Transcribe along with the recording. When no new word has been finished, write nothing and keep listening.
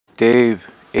Dave,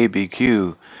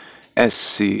 ABQ,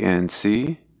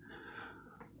 SCNC.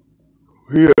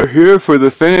 We are here for the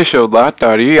finish of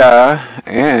Loteria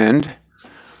and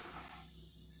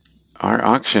our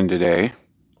auction today.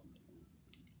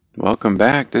 Welcome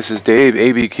back. This is Dave,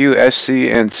 ABQ,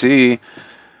 SCNC.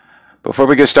 Before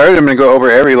we get started, I'm going to go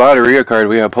over every Loteria card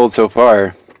we have pulled so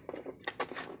far.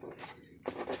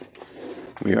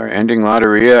 We are ending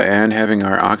Loteria and having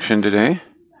our auction today.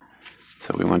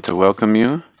 So we want to welcome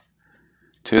you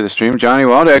to the stream. Johnny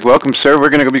Waldeck, welcome, sir.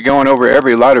 We're going to be going over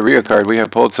every Loteria card we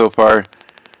have pulled so far.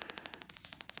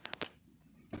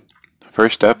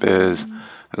 First up is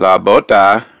La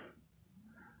Bota.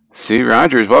 C.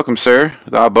 Rogers, welcome, sir.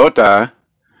 La Bota.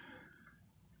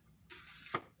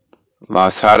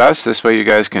 Las Hadas. This way you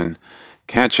guys can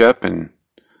catch up and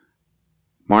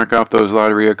mark off those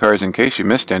Loteria cards in case you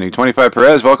missed any. 25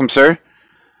 Perez, welcome, sir.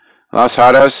 Las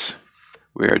Hadas.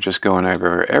 We are just going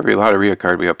over every Loteria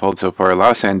card we have pulled so far.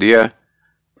 La Sandia.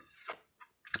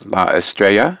 La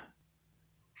Estrella.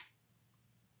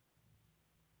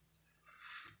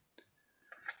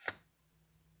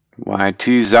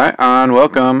 YT Zion,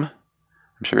 welcome.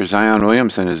 I'm sure Zion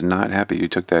Williamson is not happy you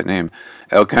took that name.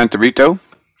 El Cantarito.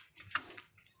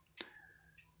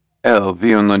 El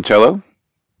Violoncello.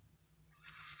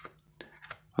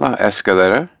 La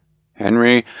Escalera.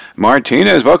 Henry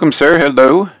Martinez, welcome, sir.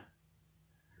 Hello.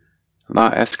 La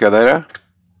Escalera.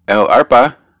 El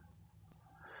Arpa.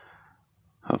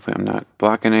 Hopefully I'm not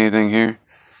blocking anything here.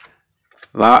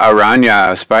 La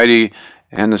Aranya. Spidey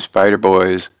and the Spider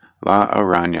Boys. La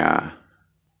Aranya.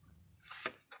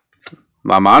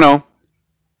 La Mano.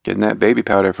 Getting that baby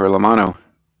powder for La Mano.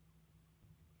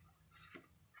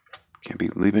 Can't be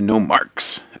leaving no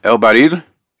marks. El Baril.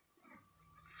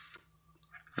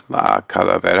 La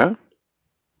Calavera.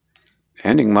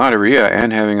 Ending Loteria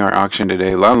and having our auction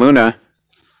today. La Luna.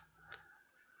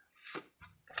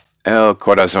 El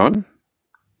Corazon.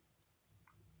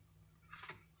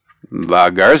 La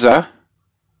Garza.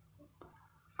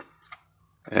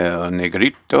 El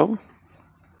Negrito.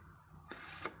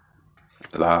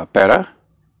 La Pera.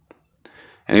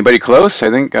 Anybody close? I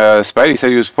think Spidey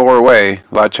said he was 4 away.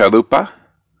 La Chalupa.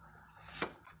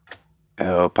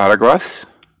 El Paraguas.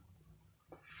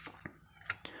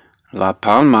 La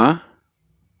Palma.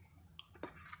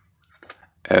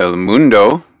 El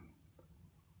Mundo.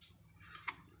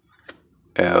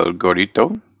 El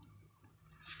Gorito.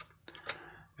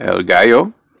 El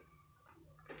Gallo.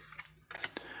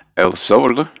 El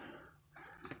Sol.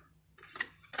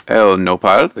 El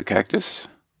Nopal, the cactus.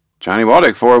 Johnny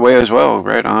Waldeck, 4 away as well.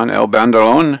 Right on. El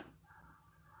Bandolon.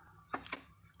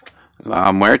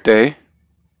 La Muerte.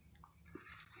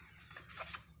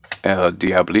 El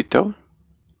Diablito.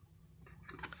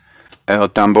 El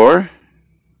Tambor.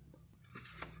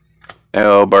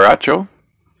 El Baracho.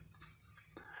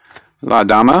 La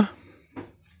Dama.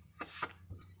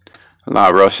 La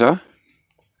Rosa.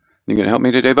 You gonna help me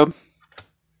today, bub?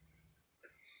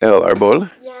 El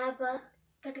Arbol. Yeah, but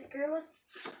the girls.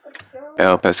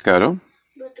 El Pescado.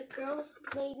 But the girls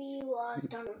maybe lost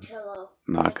Donatello.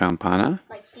 La Campana.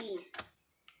 Like these.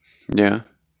 Yeah.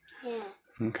 Yeah.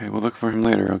 Okay, we'll look for him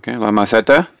later, okay? La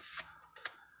Maceta.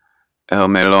 El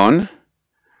Melon.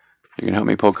 You can help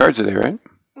me pull cards today, right?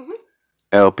 Mm-hmm.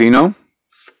 El Pino.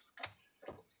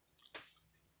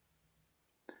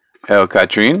 El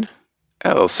Catrin.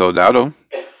 El Soldado.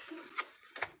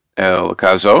 El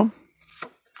Caso.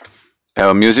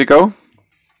 El Musico.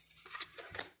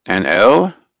 And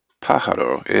El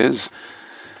Pájaro is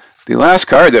the last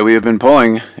card that we have been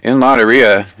pulling in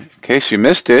Loteria. In case you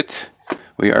missed it,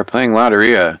 we are playing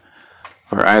Loteria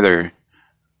for either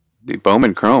the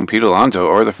Bowman Chrome, Pete Alonso,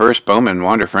 or the first Bowman,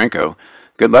 Wander Franco.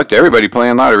 Good luck to everybody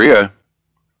playing Loteria.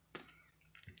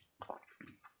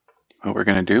 What we're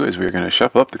going to do is we're going to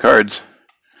shuffle up the cards.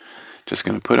 Just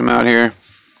going to put them out here.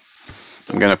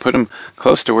 I'm going to put them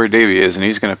close to where Davey is, and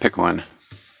he's going to pick one.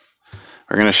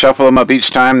 We're going to shuffle them up each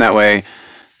time. That way,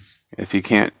 if he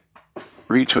can't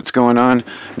reach what's going on,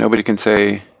 nobody can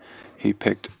say he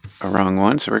picked a wrong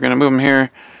one. So we're going to move them here.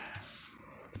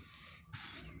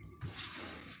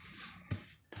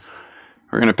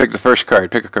 We're going to pick the first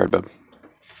card. Pick a card, bub.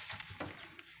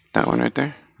 That one right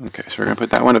there? Okay, so we're going to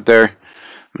put that one up there.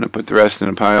 I'm going to put the rest in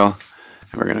a pile.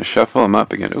 And we're going to shuffle them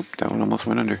up again. Oop, that one almost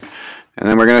went under. And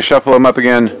then we're going to shuffle them up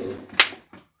again.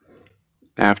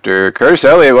 After Curtis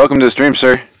Elliott, welcome to the stream,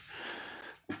 sir.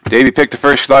 Davey picked the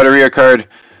first Loteria card.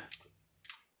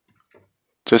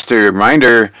 Just a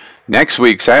reminder, next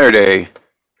week, Saturday,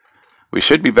 we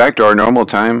should be back to our normal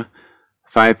time,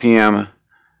 5 p.m.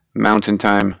 Mountain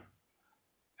Time.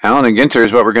 Allen and Ginter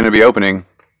is what we're going to be opening.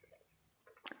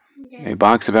 A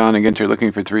box of Allen and Ginter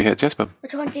looking for 3 hits. Yes, Bob.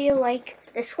 Which one do you like?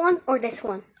 This one or this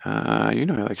one? You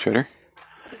know I like Shredder.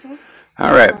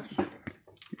 All right.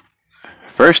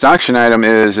 First auction item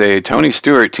is a Tony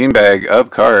Stewart team bag of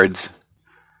cards.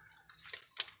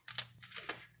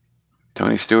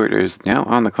 Tony Stewart is now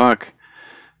on the clock.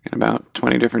 Got about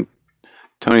 20 different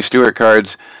Tony Stewart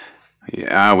cards.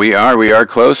 Yeah, we are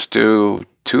close to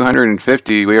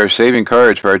 250. We are saving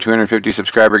cards for our 250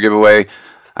 subscriber giveaway.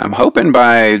 I'm hoping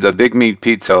by the Big Meat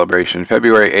Pete celebration,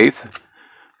 February 8th,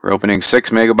 we're opening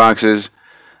 6 mega boxes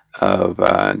of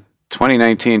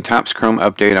 2019 Topps Chrome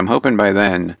Update. I'm hoping by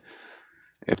then,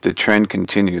 if the trend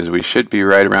continues, we should be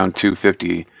right around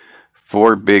 250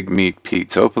 for Big Meat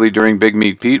Pete. So hopefully during Big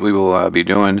Meat Pete, we will be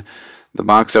doing the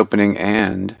box opening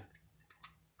and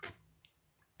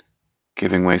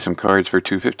giving away some cards for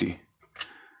 250.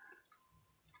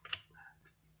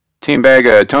 Team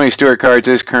bag Tony Stewart cards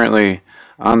is currently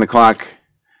on the clock.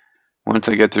 Once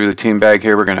I get through the team bag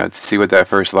here, we're going to see what that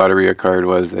first Loteria card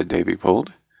was that Davey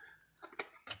pulled.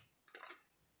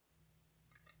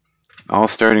 All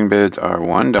starting bids are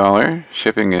 $1.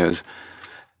 Shipping is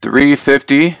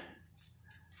 $3.50.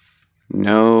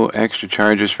 No extra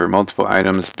charges for multiple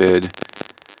items bid.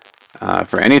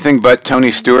 For anything but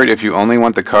Tony Stewart, if you only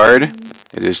want the card,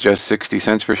 it is just 60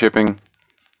 cents for shipping.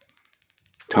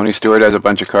 Tony Stewart has a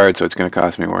bunch of cards, so it's going to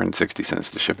cost me more than 60 cents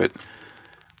to ship it.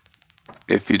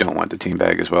 If you don't want the team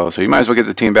bag as well. So you might as well get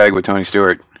the team bag with Tony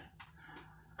Stewart.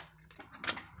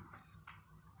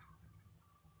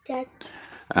 Dad.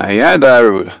 Yeah,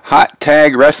 the Hot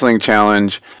Tag Wrestling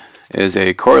Challenge is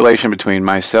a correlation between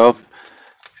myself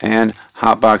and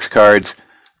Hotbox Cards.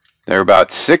 There are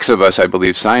about 6 of us, I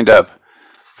believe, signed up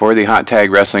for the Hot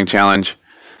Tag Wrestling Challenge.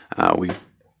 We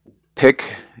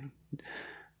pick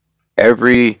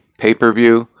every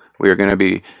pay-per-view. We are going to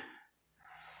be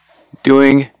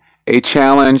doing a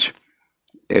challenge.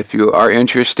 If you are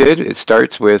interested, it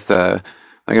starts with, like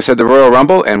I said, the Royal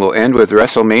Rumble, and will end with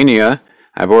WrestleMania.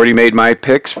 I've already made my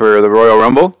picks for the Royal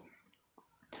Rumble.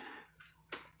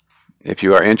 If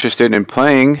you are interested in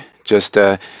playing, just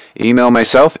email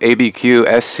myself,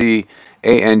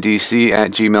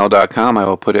 abqscandc@gmail.com. I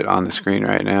will put it on the screen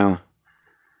right now.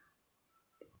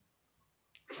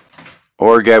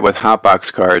 Or get with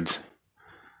Hotbox Cards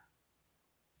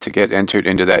to get entered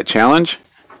into that challenge.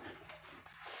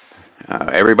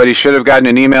 Everybody should have gotten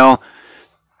an email.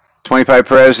 25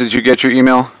 Perez, did you get your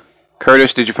email?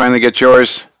 Curtis, did you finally get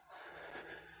yours?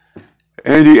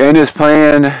 Andy N is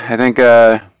playing. I think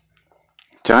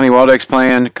Johnny Waldeck's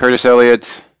playing. Curtis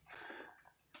Elliott.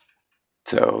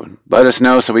 So let us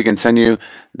know so we can send you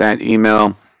that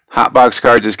email. Hotbox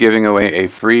Cards is giving away a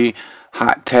free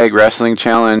Hot Tag Wrestling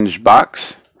Challenge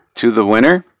box to the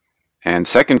winner. And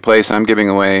second place, I'm giving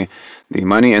away the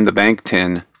Money in the Bank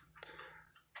tin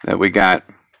that we got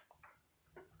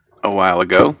a while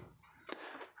ago.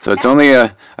 So it's only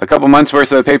a couple months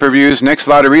worth of pay-per-views. Next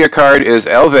Loteria card is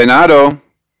El Venado.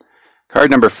 Card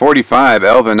number 45,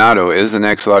 El Venado, is the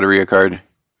next Loteria card.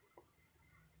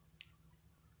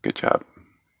 Good job.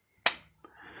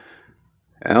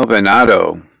 El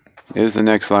Venado is the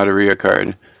next Loteria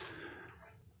card.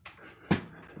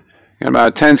 Got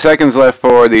about 10 seconds left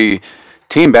for the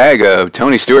team bag of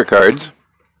Tony Stewart cards.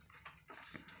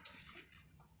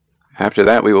 After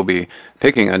that, we will be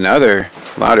picking another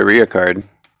Loteria card.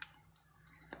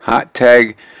 Hot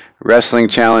Tag Wrestling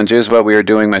Challenge is what we are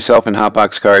doing, myself and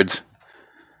Hotbox Cards.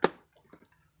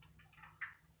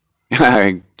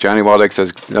 Johnny Waldeck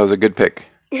says that was a good pick.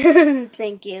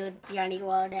 Thank you, Johnny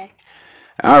Waldeck.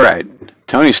 All right,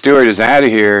 Tony Stewart is out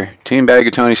of here. Team bag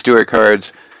of Tony Stewart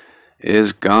cards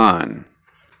is gone.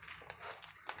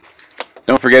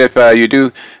 Don't forget, if you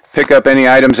do pick up any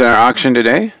items in our auction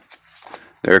today,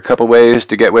 there are a couple ways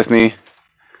to get with me.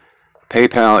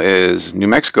 PayPal is New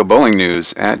Mexico Bowling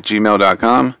News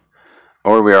 @gmail.com,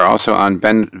 or we are also on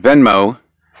Venmo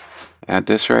at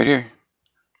this right here.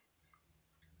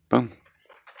 Boom.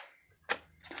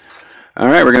 All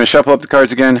right, we're going to shuffle up the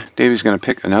cards again. Davey's going to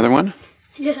pick another one.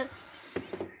 Yeah.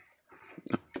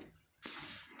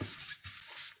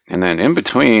 And then in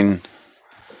between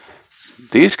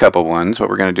these couple ones, what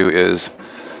we're going to do is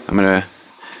I'm going to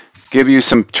give you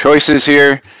some choices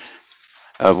here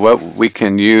of what we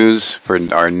can use for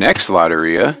our next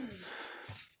Loteria.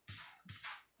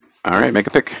 All right, make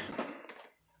a pick.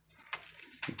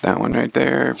 That one right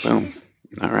there. Boom.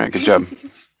 All right, good job.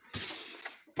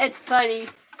 It's funny.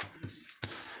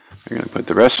 We're going to put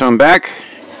the rest of them back.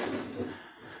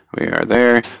 We are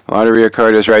there. The Loteria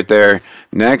card is right there.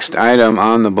 Next item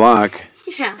on the block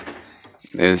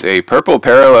is a purple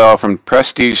parallel from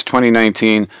Prestige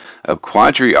 2019 of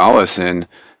Quadri Allison.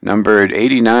 numbered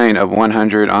 89 of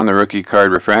 100 on the rookie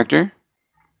card refractor.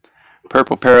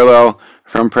 Purple parallel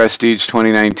from Prestige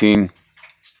 2019.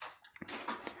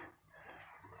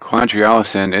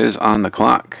 Quadriolison is on the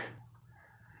clock.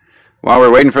 While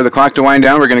we're waiting for the clock to wind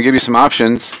down, we're going to give you some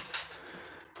options.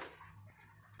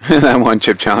 That one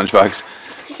chip challenge box.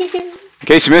 In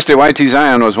case you missed it, YT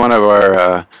Zion was one of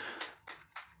our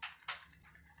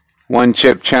one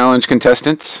chip challenge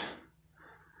contestants.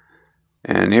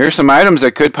 And here's some items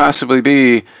that could possibly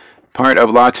be part of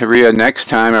Loteria next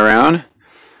time around.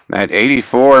 That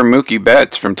 84 Mookie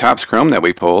Betts from Topps Chrome that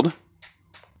we pulled.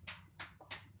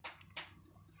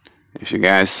 If you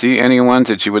guys see any ones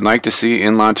that you would like to see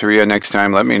in Loteria next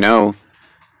time, let me know.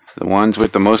 The ones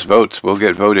with the most votes will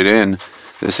get voted in.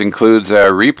 This includes a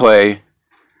replay.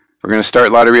 We're going to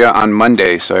start Loteria on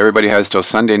Monday, so everybody has till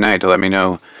Sunday night to let me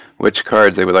know which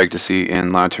cards they would like to see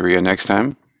in Loteria next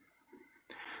time.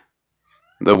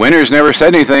 The winners never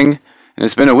said anything, and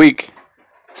it's been a week.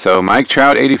 So Mike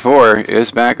Trout 84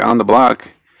 is back on the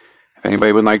block. If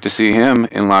anybody would like to see him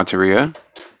in Loteria.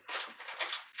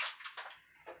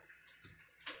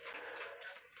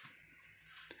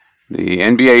 The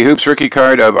NBA Hoops rookie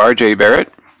card of RJ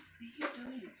Barrett.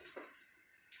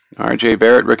 RJ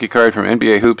Barrett rookie card from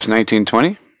NBA Hoops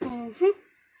 1920.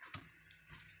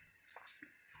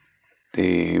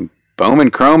 The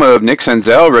Bowman Chrome of Nick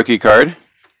Senzel rookie card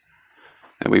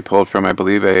that we pulled from, I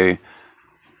believe, a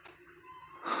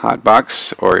hot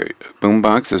box or boom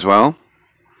box as well.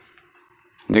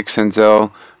 Nick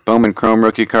Senzel Bowman Chrome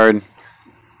rookie card.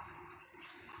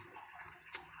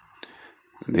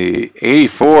 The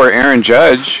 84 Aaron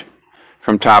Judge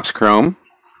from Topps Chrome.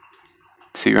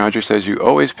 C. Rogers says you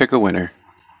always pick a winner.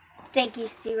 Thank you,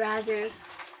 C. Rogers.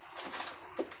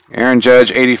 Aaron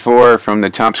Judge 84 from the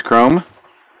Topps Chrome.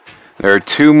 There are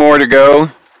two more to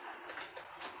go.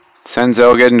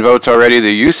 Senzel getting votes already.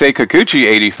 The Yusei Kikuchi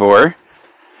 84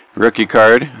 rookie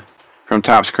card from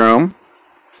Topps Chrome.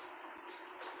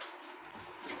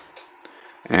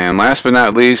 And last but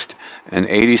not least, an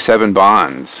 87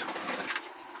 Bonds.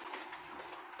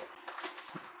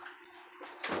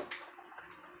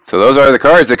 So those are the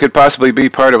cards that could possibly be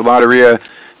part of Loteria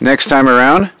next time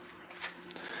around.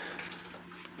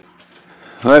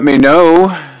 Let me know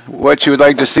what you would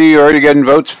like to see. You're already getting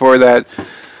votes for that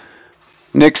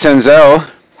Nick Senzel.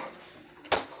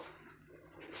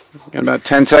 Got about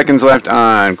 10 seconds left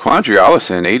on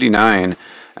Quadriolison, 89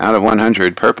 out of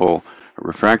 100 purple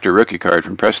refractor rookie card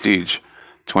from Prestige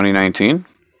 2019.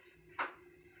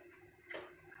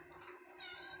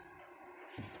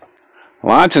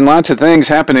 Lots and lots of things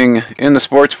happening in the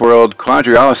sports world.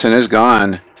 Quadriolison is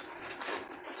gone.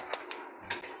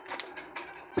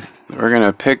 We're going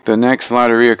to pick the next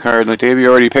Loteria card. Like Davey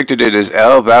already picked it. It is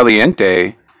El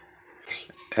Valiente.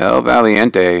 El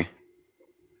Valiente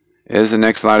is the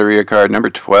next Loteria card.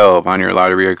 Number 12 on your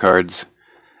Loteria cards.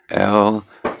 El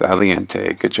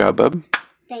Valiente. Good job, bub.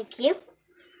 Thank you.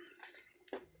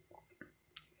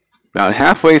 About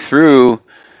halfway through,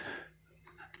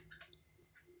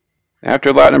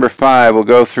 after lot number 5, we'll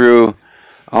go through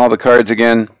all the cards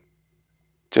again,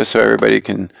 just so everybody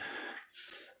can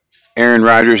Aaron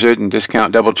Rodgers it and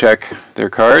discount double check their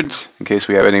cards in case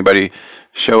we have anybody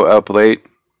show up late.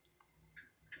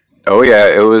 Oh yeah,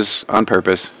 it was on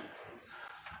purpose.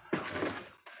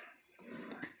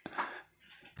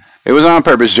 It was on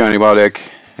purpose, Johnny Waldick.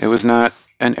 It was not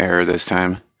an error this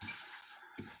time.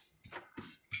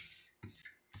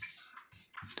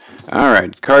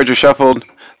 Alright, cards are shuffled.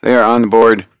 They are on the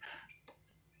board.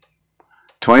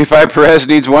 25 Perez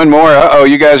needs one more. Uh-oh,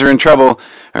 you guys are in trouble.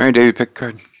 Alright, Davey, pick a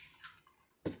card.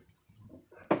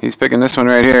 He's picking this one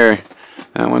right here.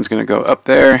 That one's going to go up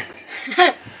there.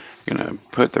 Going to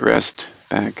put the rest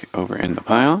back over in the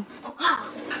pile.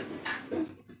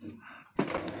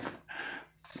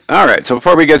 Alright, so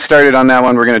before we get started on that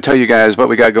one, we're going to tell you guys what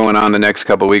we got going on the next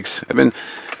couple weeks. I've been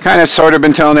kind of sort of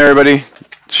been telling everybody,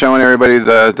 showing everybody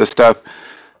the stuff.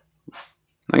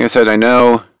 Like I said, I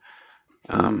know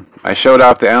I showed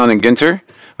off the Allen and Ginter.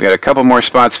 We got a couple more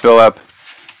spots fill up.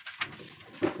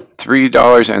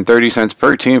 $3.30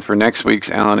 per team for next week's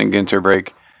Allen and Ginter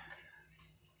break.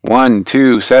 1,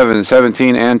 2, 7,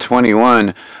 17, and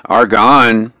 21 are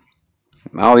gone.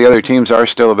 All the other teams are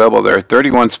still available. There are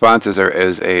 31 spots as there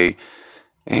is a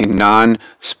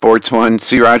non-sports one.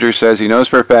 C. Rogers says he knows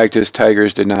for a fact his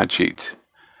Tigers did not cheat.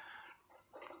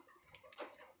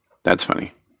 That's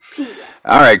funny.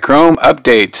 Alright, Chrome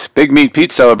update. Big Meat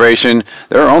Pete celebration.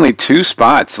 There are only 2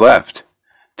 spots left.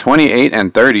 28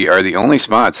 and 30 are the only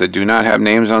spots that do not have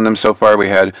names on them so far. We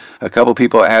had a couple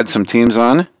people add some teams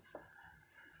on.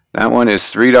 That one is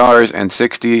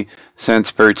 $3.60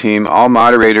 cents per team. All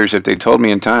moderators, if they told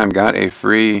me in time, got a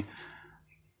free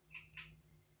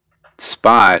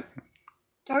spot.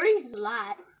 30's a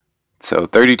lot. So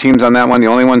 30 teams on that one. The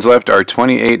only ones left are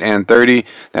 28 and 30.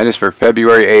 That is for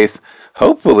February 8th.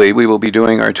 Hopefully, we will be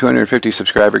doing our 250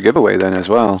 subscriber giveaway then as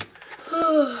well.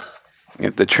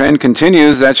 If the trend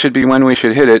continues, that should be when we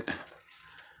should hit it.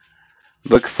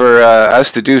 Look for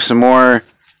us to do some more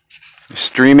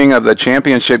streaming of the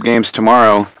championship games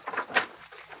tomorrow.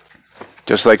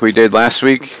 Just like we did last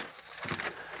week.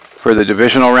 For the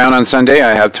divisional round on Sunday,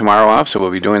 I have tomorrow off, so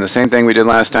we'll be doing the same thing we did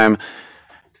last time.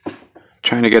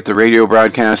 Trying to get the radio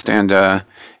broadcast and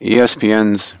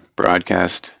ESPN's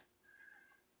broadcast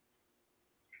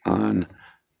on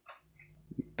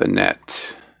the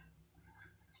net.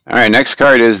 All right, next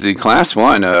card is the Class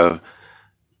 1 of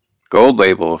Gold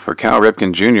Label for Cal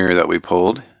Ripken Jr. that we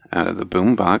pulled out of the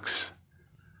boom box.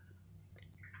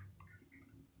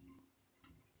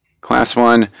 Class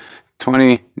 1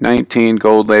 2019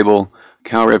 Gold Label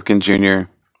Cal Ripken Jr.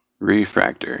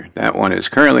 Refractor. That one is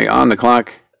currently on the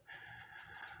clock.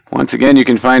 Once again, you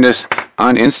can find us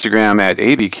on Instagram at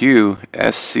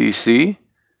ABQSCC.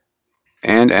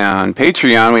 And on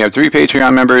Patreon, we have 3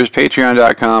 Patreon members,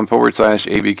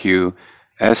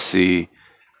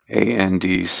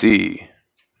 patreon.com/ABQSCANDC.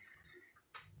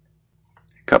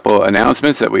 A couple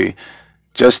announcements that we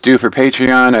just do for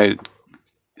Patreon. I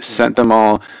sent them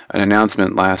all an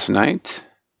announcement last night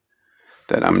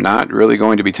that I'm not really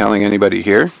going to be telling anybody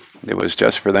here. It was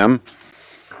just for them.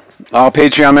 All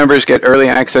Patreon members get early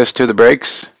access to the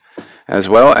breaks, as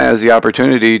well as the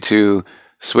opportunity to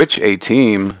switch a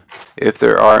team if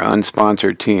there are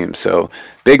unsponsored teams. So,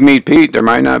 Big Meat Pete, there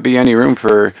might not be any room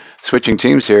for switching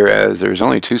teams here as there's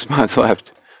only 2 spots left.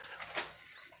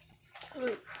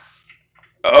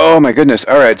 Oh my goodness.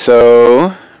 All right,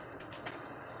 so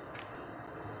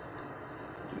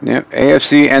yep,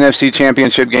 AFC, NFC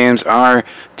championship games are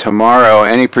tomorrow.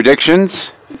 Any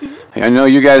predictions? I know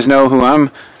you guys know who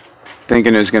I'm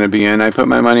thinking is going to be in. I put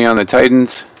my money on the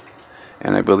Titans,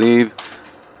 and I believe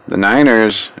the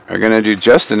Niners are going to do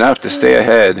just enough to stay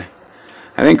ahead.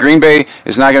 I think Green Bay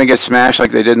is not going to get smashed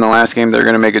like they did in the last game. They're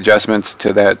going to make adjustments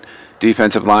to that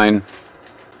defensive line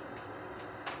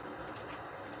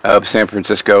of San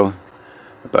Francisco.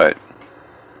 But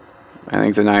I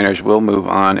think the Niners will move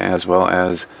on, as well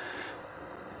as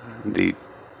the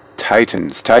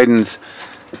Titans. Titans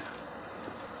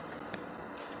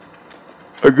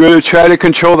are going to try to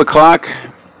control the clock.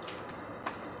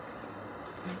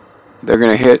 They're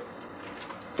going to hit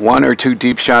 1 or 2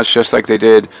 deep shots just like they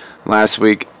did last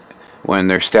week when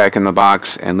they're stacking the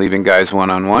box and leaving guys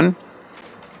one-on-one.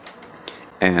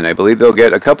 And I believe they'll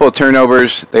get a couple of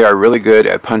turnovers. They are really good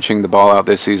at punching the ball out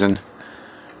this season.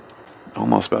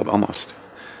 Almost, Bob, almost.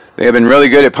 They have been really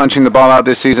good at punching the ball out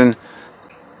this season.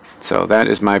 So that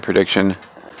is my prediction.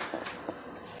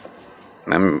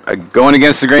 I'm going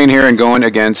against the grain here and going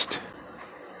against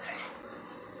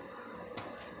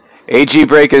AG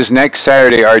break is next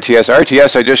Saturday, RTS.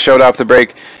 RTS, I just showed off the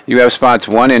break. You have spots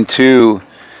 1 and 2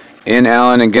 in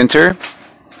Allen and Ginter.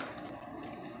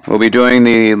 We'll be doing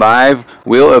the live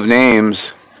Wheel of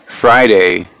Names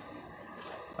Friday,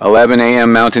 11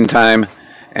 a.m. Mountain Time.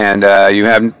 And you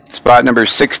have spot number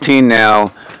 16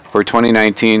 now for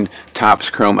 2019 Topps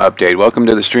Chrome Update. Welcome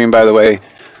to the stream, by the way.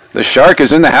 The Shark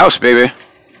is in the house, baby.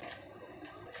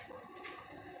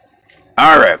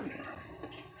 All right.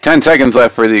 10 seconds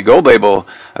left for the Gold Label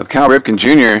of Cal Ripken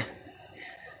Jr.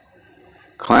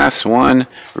 Class 1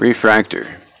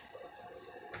 Refractor.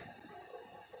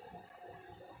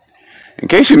 In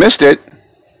case you missed it,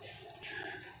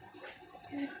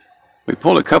 we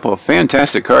pulled a couple of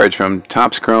fantastic cards from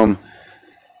Topps Chrome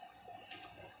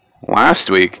last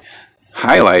week.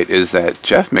 Highlight is that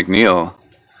Jeff McNeil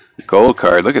gold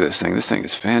card. Look at this thing. This thing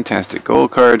is fantastic. Gold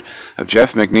card of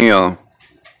Jeff McNeil.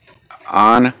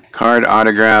 On card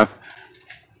autograph.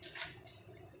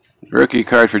 Rookie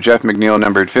card for Jeff McNeil,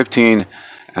 numbered 15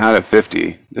 out of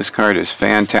 50. This card is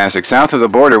fantastic. South of the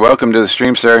Border, welcome to the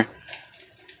stream, sir.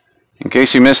 In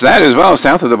case you missed that as well,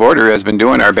 South of the Border has been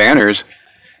doing our banners.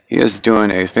 He is doing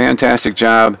a fantastic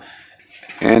job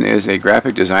and is a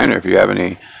graphic designer. If you have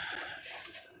any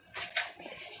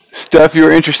stuff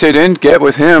you're interested in, get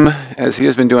with him, as he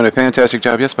has been doing a fantastic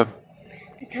job. Yes, Bob?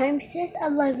 The time says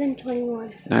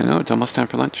 11:21. I know, it's almost time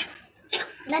for lunch.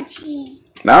 Lunchy.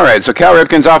 All right, so Cal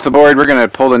Ripken's off the board. We're going to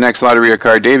pull the next Loteria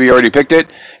card. Davey already picked it.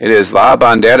 It is La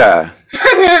Bandera.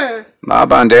 La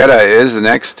Bandera is the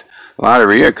next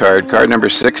Loteria card. Card number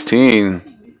 16.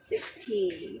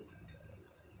 16.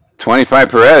 25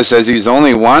 Perez says he's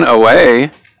only 1 away.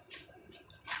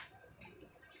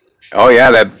 Oh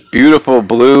yeah, that beautiful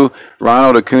blue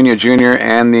Ronald Acuna Jr.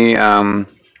 and the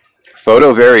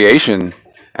photo variation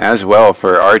as well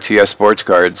for RTS sports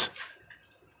cards.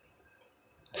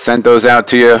 Sent those out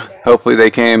to you. Hopefully they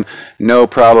came. No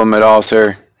problem at all,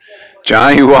 sir.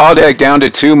 Johnny Waldeck down to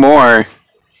 2 more.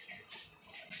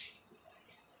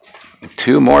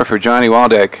 2 more for Johnny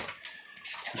Waldeck.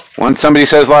 Once somebody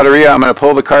says Loteria, I'm going to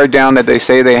pull the card down that they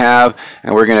say they have,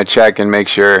 and we're going to check and make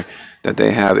sure that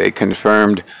they have a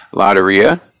confirmed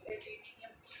Loteria.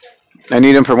 I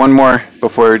need him for 1 more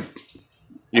before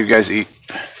you guys eat.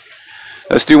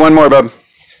 Let's do 1 more, bub.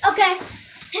 Okay.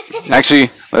 Actually,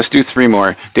 let's do 3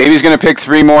 more. Davey's going to pick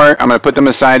 3 more. I'm going to put them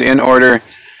aside in order.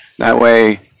 That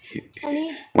way,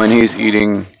 when he's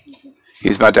eating,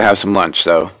 he's about to have some lunch.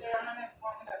 So,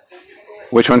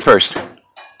 which one first?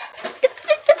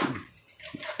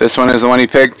 This one is the one he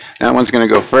picked. That one's going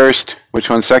to go first. Which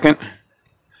one's second?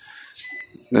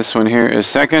 This one here is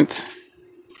second.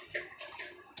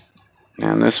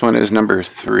 And this one is number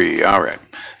 3. All right.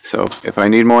 So if I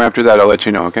need more after that, I'll let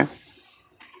you know, okay?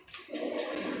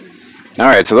 All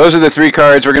right. So those are the 3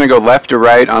 cards. We're going to go left to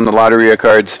right on the Loteria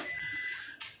cards.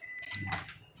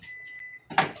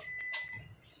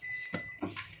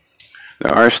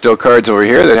 There are still cards over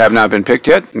here that have not been picked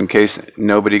yet, in case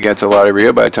nobody gets a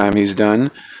Loteria by the time he's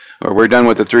done, or we're done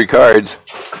with the 3 cards.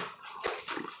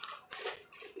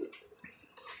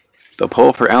 The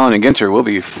poll for Allen and Ginter will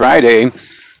be Friday,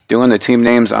 doing the team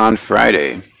names on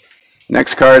Friday.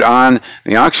 Next card on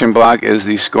the auction block is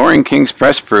the Scoring Kings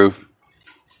Press Proof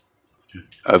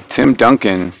of Tim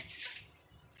Duncan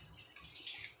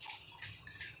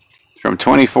from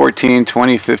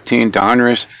 2014-2015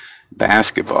 Donruss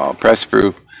Basketball. Press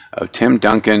proof of Tim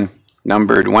Duncan,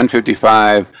 numbered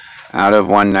 155 out of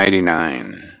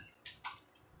 199.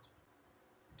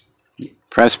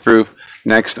 Press proof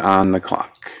next on the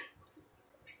clock.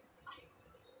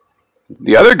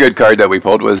 The other good card that we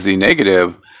pulled was the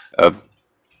negative of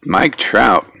Mike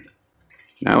Trout.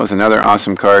 That was another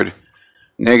awesome card.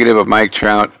 Negative of Mike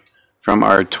Trout from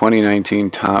our 2019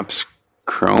 Topps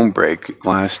Chrome break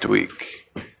last week.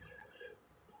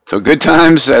 So good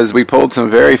times as we pulled some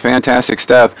very fantastic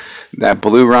stuff. That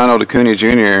blue Ronald Acuna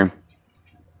Jr.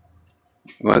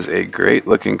 was a great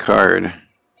looking card.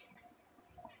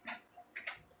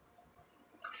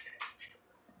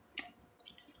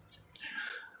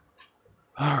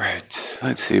 All right,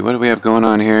 let's see, what do we have going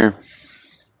on here?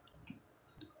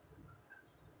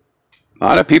 A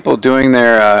lot of people doing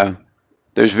their,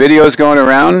 there's videos going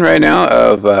around right now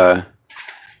of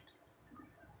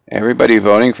everybody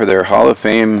voting for their Hall of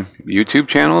Fame YouTube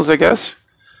channels, I guess.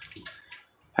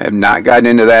 I have not gotten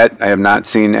into that. I have not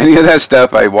seen any of that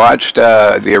stuff. I watched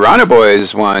the Arana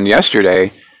Boys one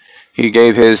yesterday. He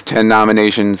gave his 10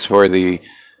 nominations for the,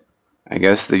 I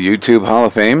guess, the YouTube Hall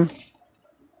of Fame.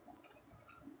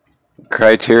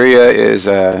 Criteria is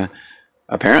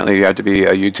apparently you have to be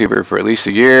a YouTuber for at least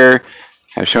a year,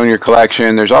 have shown your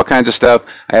collection. There's all kinds of stuff.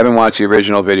 I haven't watched the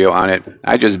original video on it.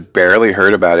 I just barely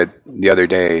heard about it the other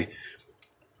day.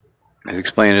 I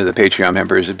explained to the Patreon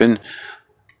members. It's been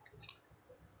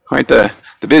quite the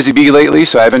busy bee lately,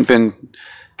 so I haven't been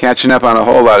catching up on a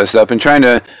whole lot of stuff. Been trying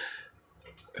to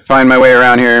find my way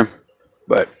around here,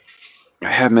 but I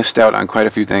have missed out on quite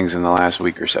a few things in the last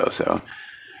week or so. So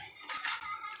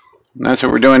that's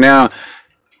what we're doing now.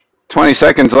 20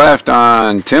 seconds left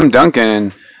on Tim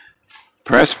Duncan.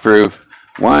 Press proof,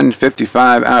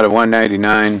 155 out of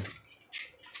 199.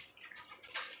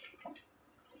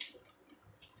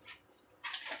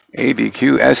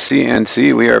 ABQ,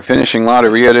 SCNC, we are finishing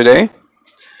Loteria today.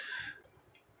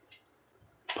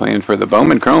 Playing for the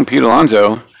Bowman Chrome, Pete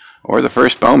Alonso, or the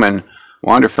first Bowman,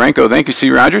 Wander Franco. Thank you,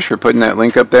 C. Rogers, for putting that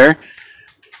link up there.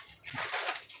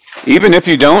 Even if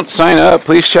you don't sign up,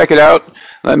 please check it out.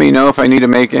 Let me know if I need to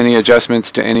make any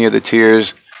adjustments to any of the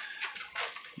tiers.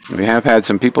 We have had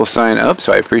some people sign up,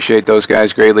 so I appreciate those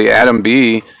guys greatly. Adam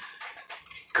B.,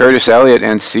 Curtis Elliott,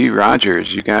 and C.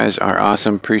 Rogers. You guys are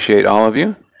awesome. Appreciate all of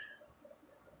you.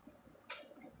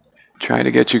 Try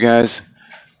to get you guys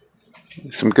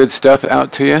some good stuff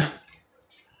out to you.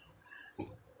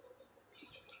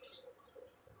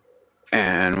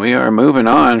 And we are moving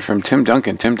on from Tim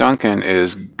Duncan. Tim Duncan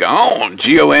is gone.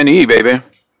 G-O-N-E, baby.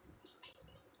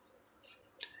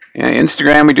 Yeah,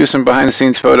 Instagram, we do some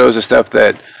behind-the-scenes photos of stuff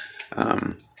that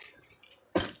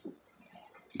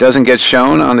doesn't get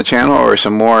shown on the channel, or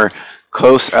some more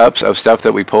close-ups of stuff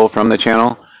that we pull from the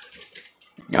channel.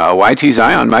 YT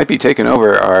Zion might be taking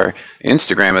over our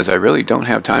Instagram, as I really don't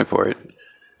have time for it.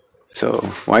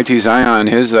 So YT Zion,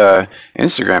 his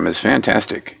Instagram is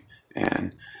fantastic,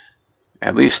 and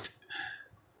at least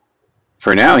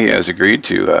for now, he has agreed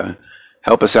to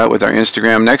help us out with our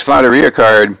Instagram. Next Loteria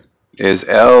card is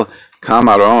El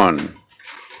Camarón.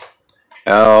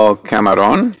 El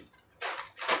Camarón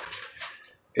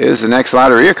is the next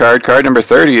Loteria card. Card number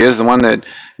 30 is the one that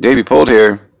Davey pulled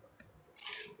here.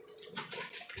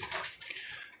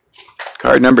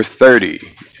 Card number 30.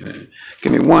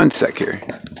 Give me 1 sec here.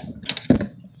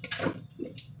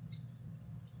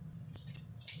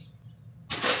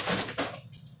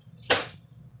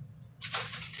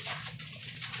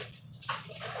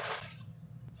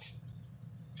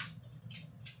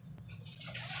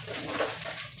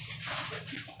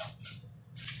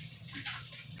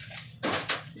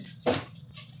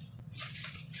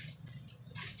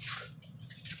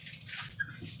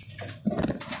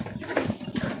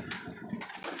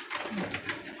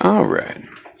 All right.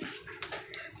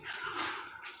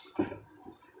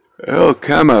 El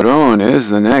Camarón is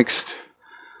the next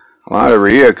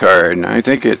Loteria card. And I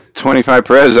think at 25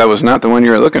 Perez, that was not the one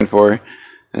you were looking for,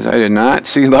 as I did not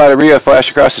see Loteria flash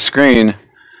across the screen.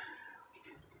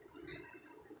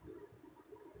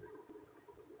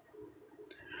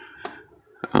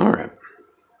 All right.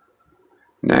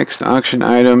 Next auction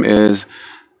item is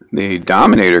the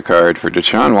Dominator card for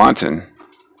Deshaun Watson.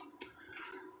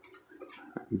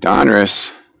 Donruss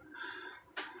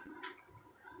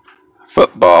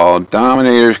Football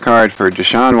Dominators card for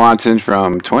Deshaun Watson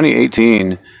from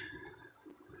 2018.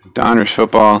 Donruss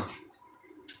Football.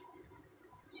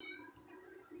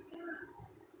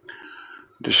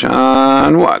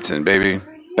 Deshaun Watson, baby.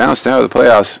 Bounced out of the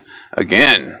playoffs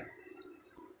again.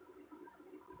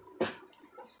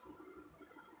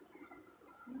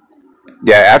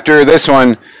 Yeah, after this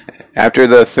one, after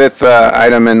the 5th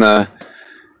item in the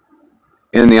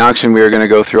auction, we are going to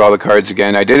go through all the cards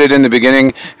again. I did it in the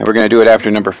beginning, and we're going to do it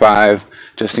after number 5,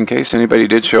 just in case anybody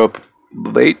did show up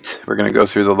late. We're going to go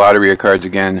through the Loteria cards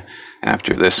again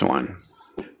after this one.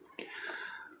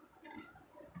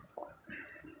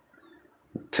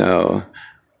 So,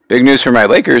 big news for my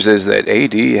Lakers is that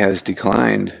AD has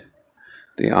declined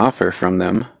the offer from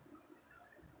them.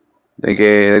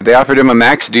 They offered him a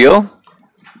max deal,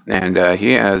 and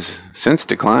he has since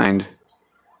declined.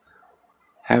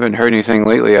 Haven't heard anything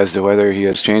lately as to whether he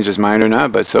has changed his mind or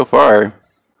not, but so far,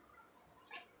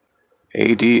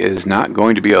 AD is not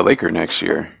going to be a Laker next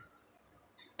year.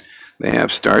 They have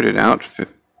started out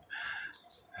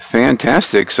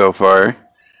fantastic so far,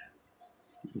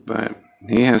 but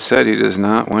he has said he does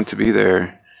not want to be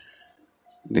there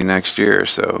the next year,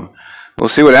 so we'll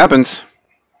see what happens.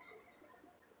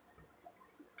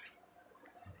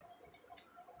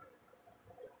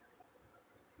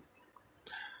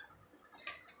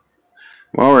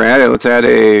 While we're at it, let's add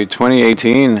a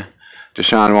 2018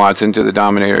 Deshaun Watson to the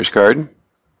Dominators card.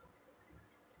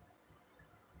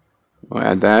 We'll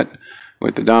add that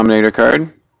with the Dominator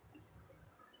card.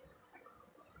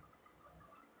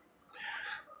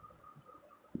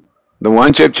 The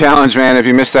one chip challenge, man, if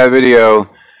you missed that video,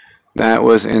 that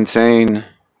was insane.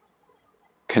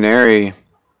 Canary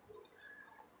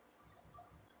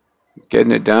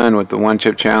getting it done with the one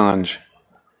chip challenge.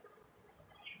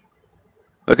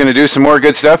 Looking to do some more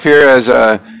good stuff here as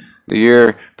the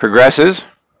year progresses.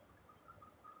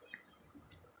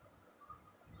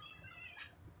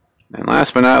 And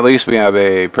last but not least, we have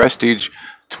a Prestige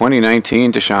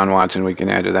 2019 Deshaun Watson we can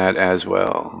add to that as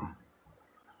well.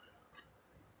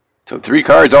 So 3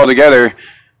 cards altogether.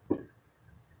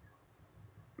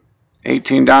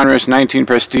 18 Donruss, 19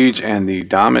 Prestige, and the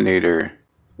Dominator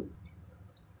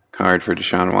card for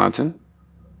Deshaun Watson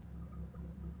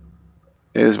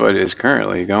is what is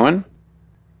currently going.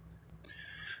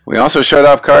 We also showed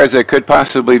off cards that could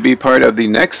possibly be part of the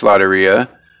next Loteria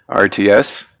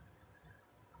RTS.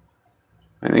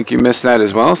 I think you missed that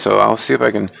as well, so I'll see if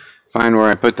I can find where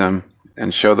I put them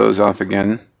and show those off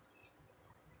again.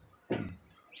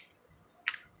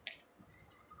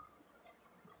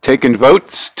 Taking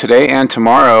votes today and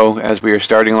tomorrow as we are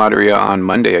starting Loteria on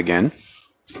Monday again.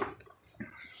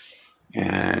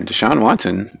 And Deshaun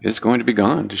Watson is going to be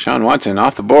gone. Deshaun Watson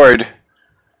off the board.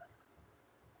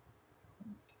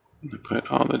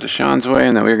 Put all the Deshaun's away,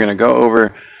 and then we're going to go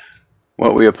over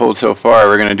what we have pulled so far.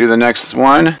 We're going to do the next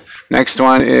one. Next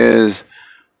one is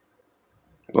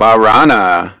La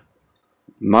Rana.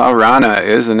 La Rana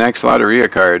is the next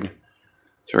Loteria card.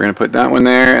 So we're going to put that one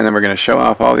there, and then we're going to show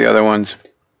off all the other ones.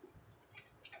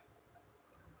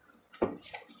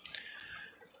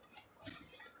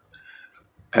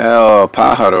 El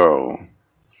Pájaro,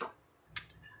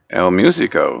 El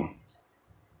Músico,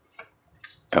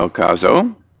 El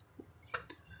Caso,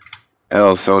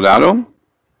 El Soldado,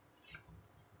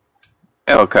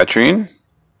 El Catrín,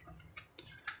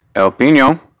 El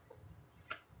Pino,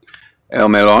 El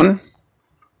Melon.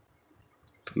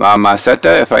 La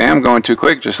Maceta. If I am going too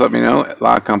quick, just let me know.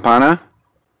 La Campana.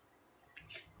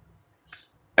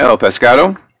 El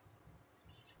Pescado.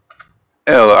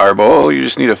 El Arbol. You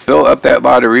just need to fill up that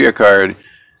Loteria card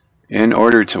in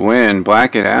order to win.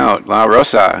 Black it out. La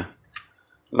Rosa.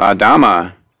 La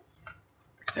Dama.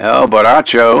 El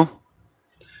Borracho.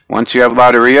 Once you have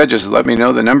Loteria, just let me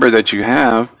know the number that you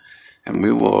have, and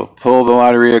we will pull the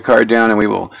Loteria card down, and we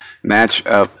will match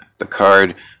up the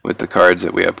card with the cards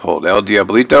that we have pulled. El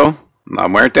Diablito. La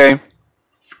Muerte.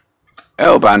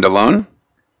 El Bandolon.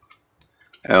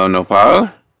 El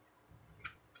Nopal.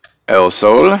 El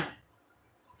Sol.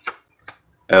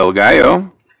 El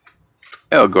Gallo.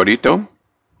 El Gorito.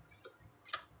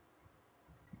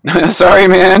 Sorry,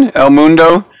 man. El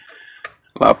Mundo.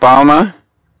 La Palma.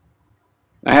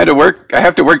 I have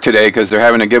to work today because they're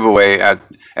having a giveaway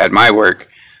at my work.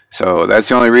 So that's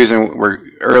the only reason we're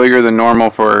earlier than normal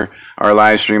for our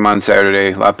live stream on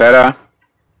Saturday. La Pera.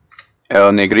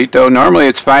 El Negrito. Normally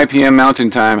it's 5 p.m. Mountain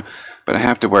Time, but I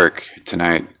have to work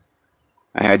tonight.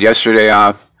 I had yesterday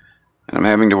off, and I'm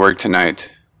having to work tonight.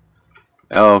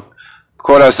 El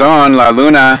Corazon. La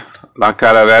Luna. La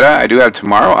Calavera. I do have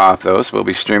tomorrow off, though, so we'll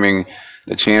be streaming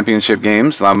the championship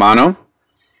games. La Mano.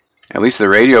 At least the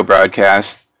radio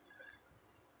broadcast.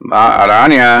 La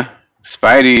Araña.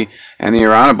 Spidey and the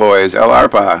Irana Boys. El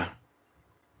Arpa.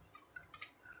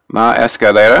 La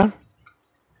Escalera.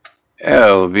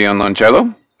 El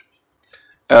Violoncello.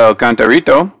 El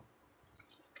Cantarito.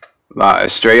 La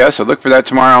Estrella. So look for that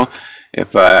tomorrow.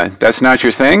 If that's not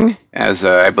your thing, as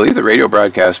I believe the radio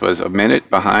broadcast was a minute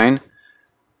behind.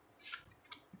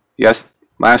 Yes,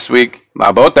 last week,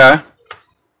 La Bota.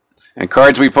 And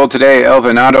cards we pulled today, El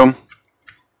Venado,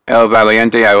 El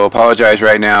Valiente, I will apologize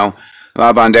right now,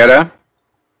 La Bandera,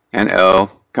 and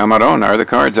El Camarón are the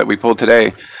cards that we pulled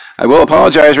today. I will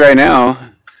apologize right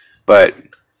now, but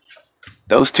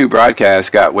those two broadcasts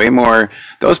got way more,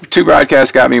 those two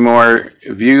broadcasts got me more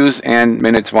views and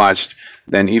minutes watched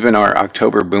than even our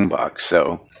October boombox.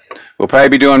 So we'll probably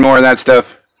be doing more of that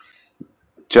stuff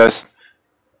just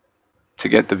to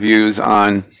get the views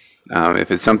on.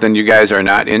 If it's something you guys are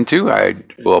not into, I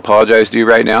will apologize to you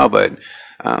right now, but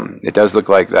it does look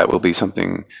like that will be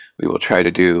something we will try to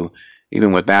do,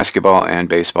 even with basketball and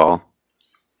baseball.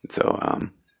 So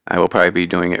I will probably be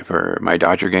doing it for my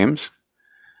Dodger games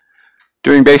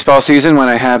during baseball season when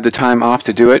I have the time off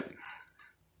to do it,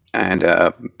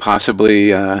 and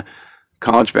possibly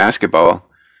college basketball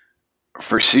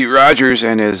for C. Rogers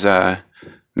and his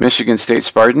Michigan State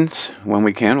Spartans. When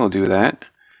we can, we'll do that.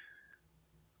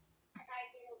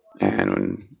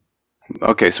 And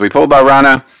okay, so we pulled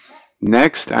Barana.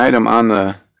 Next item on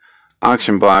the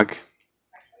auction block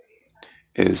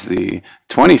is the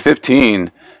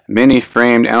 2015 mini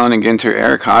framed Allen and Ginter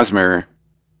Eric Hosmer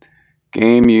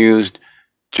game used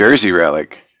jersey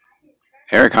relic.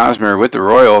 Eric Hosmer with the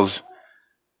Royals.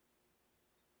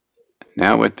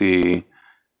 Now with the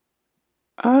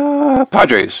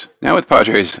Padres. Now with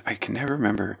Padres. I can never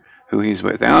remember who he's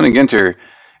with. Allen and Ginter,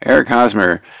 Eric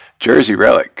Hosmer, jersey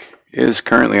relic is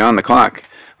currently on the clock.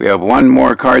 We have one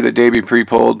more card that Davey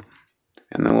pre-pulled,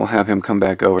 and then we'll have him come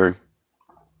back over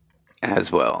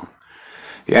as well.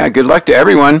 Yeah, good luck to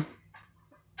everyone.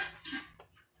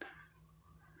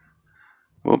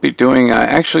 We'll be doing,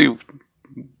 actually,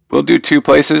 we'll do 2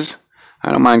 places.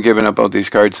 I don't mind giving up both these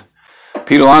cards.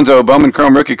 Pete Alonso, Bowman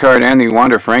Chrome rookie card, and the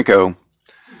Wander Franco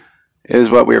is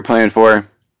what we are playing for.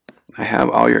 I have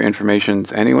all your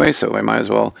informations anyway, so I might as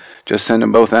well just send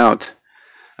them both out.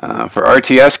 For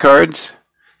RTS cards,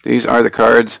 these are the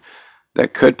cards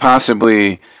that could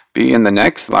possibly be in the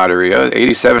next Loteria.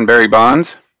 87 Barry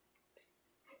Bonds.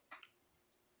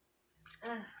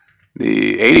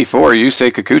 The 84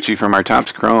 Yusei Kikuchi from our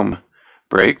Topps Chrome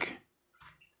break.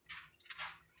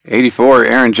 84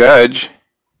 Aaron Judge.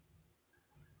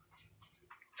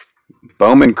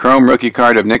 Bowman Chrome rookie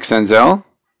card of Nick Senzel.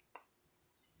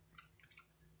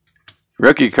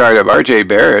 Rookie card of RJ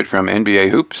Barrett from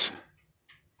NBA Hoops.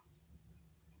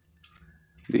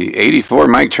 The 84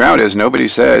 Mike Trout, as nobody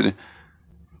said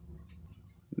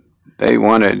they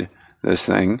wanted this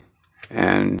thing.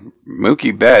 And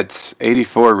Mookie Betts,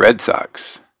 84 Red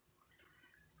Sox.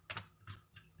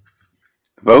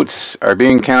 Votes are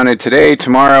being counted today,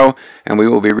 tomorrow, and we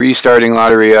will be restarting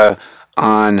Loteria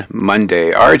on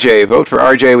Monday. RJ, vote for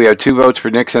RJ. We have 2 votes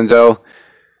for Nick Senzel.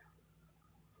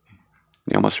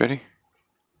 You almost ready?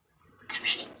 I'm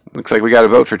ready. Looks like we got a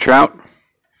vote for Trout.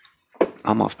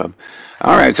 Almost, bub.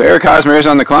 All right, so Eric Hosmer is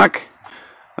on the clock.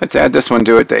 Let's add this one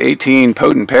to it. The 18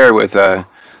 potent pair with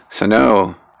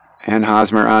Sano and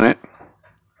Hosmer on it.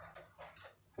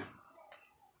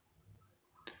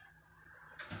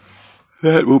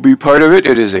 that will be part of it.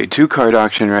 It is a 2-card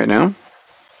auction right now.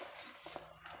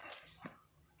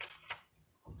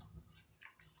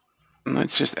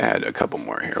 Let's just add a couple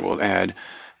more here. We'll add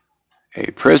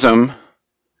a Prism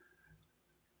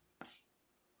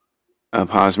of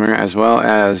Hosmer, as well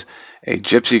as a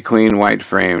Gypsy Queen white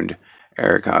framed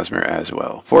Eric Hosmer as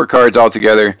well. 4 cards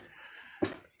altogether.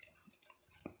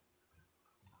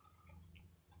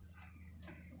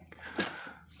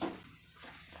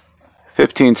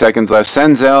 $15 left.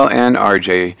 Senzel and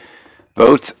RJ.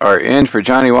 Votes are in for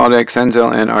Johnny Waldeck,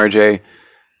 Senzel, and RJ.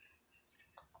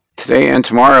 Today and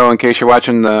tomorrow, in case you're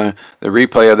watching the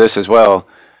replay of this as well,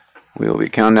 we will be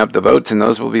counting up the votes, and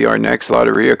those will be our next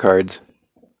Loteria cards.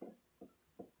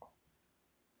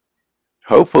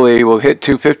 Hopefully, we'll hit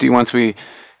 250 once we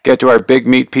get to our Big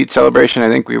Meat Pete celebration. I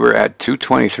think we were at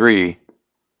 223.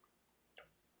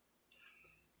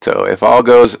 So if all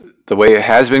goes the way it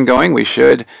has been going, we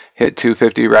should hit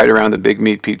 250 right around the Big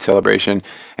Meat Pete celebration.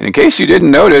 And in case you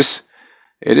didn't notice,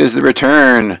 it is the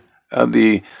return of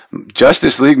the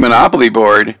Justice League Monopoly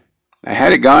board. I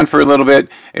had it gone for a little bit.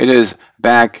 It is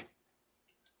back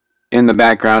in the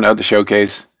background of the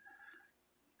showcase.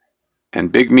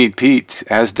 And Big Meat Pete,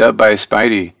 as dubbed by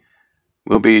Spidey,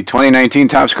 will be 2019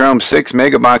 Topps Chrome 6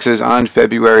 mega boxes on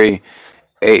February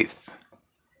 8th.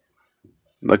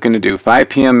 Looking to do 5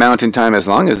 p.m. Mountain Time. As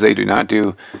long as they do not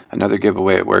do another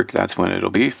giveaway at work, that's when it'll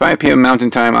be. 5 p.m.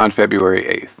 Mountain Time on February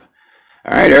 8th.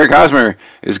 All right, Eric Hosmer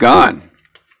is gone.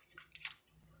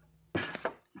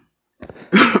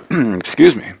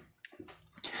 Excuse me.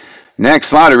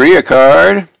 Next Loteria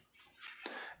card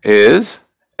is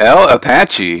El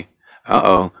Apache.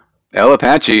 Uh-oh. El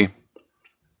Apache.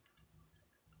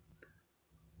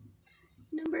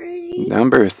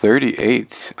 Number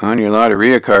 38 on your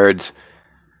Loteria cards.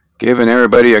 Giving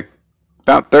everybody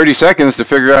about 30 seconds to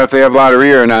figure out if they have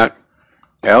Loteria or not.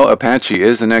 El Apache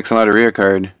is the next Loteria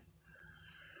card.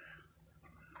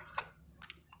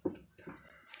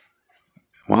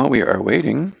 While we are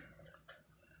waiting,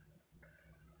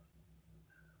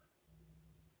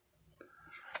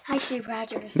 I see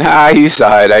Rogers. nah, he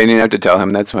saw it. I didn't have to tell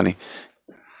him. That's funny.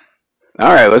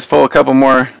 All right, let's pull a couple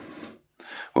more.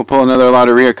 We'll pull another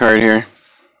Loteria card here.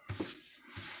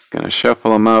 Gonna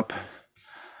shuffle them up.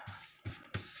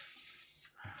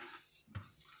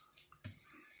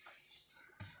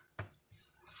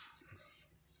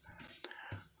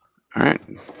 All right,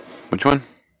 which one?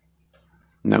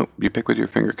 Nope, you pick with your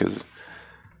finger because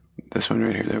this one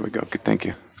right here. There we go. Good, thank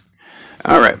you.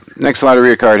 All right, next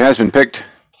Loteria card has been picked.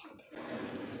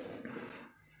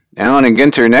 Allen and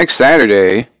Ginter next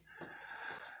Saturday.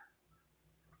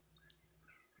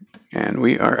 And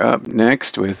we are up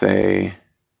next with the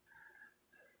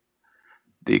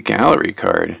gallery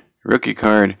card, rookie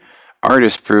card,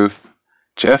 artist proof,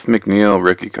 Jeff McNeil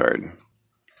rookie card.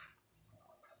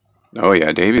 Oh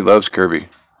yeah, Davey loves Kirby.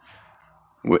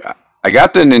 I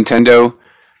got the Nintendo,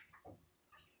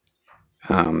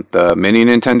 the mini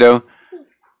Nintendo,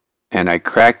 and I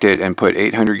cracked it and put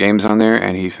 800 games on there,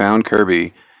 and he found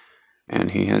Kirby,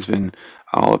 and he has been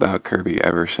all about Kirby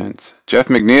ever since. Jeff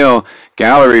McNeil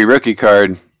gallery rookie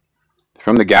card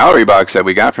from the gallery box that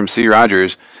we got from C.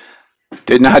 Rogers.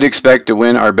 Did not expect to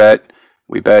win our bet.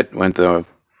 We bet when the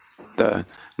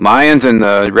Lions and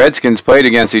the Redskins played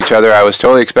against each other. I was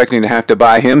totally expecting to have to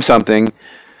buy him something,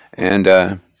 and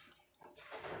the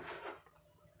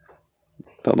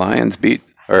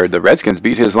Redskins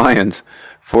beat his Lions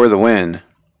for the win.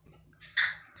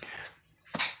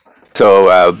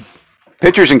 So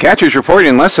pitchers and catchers report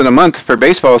in less than a month for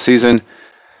baseball season.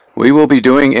 We will be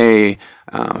doing a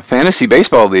fantasy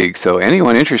baseball league. So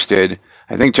anyone interested,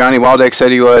 I think Johnny Waldeck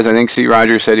said he was. I think C.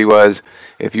 Rogers said he was.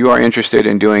 If you are interested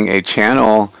in doing a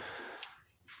channel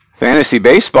fantasy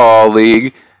baseball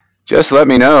league, just let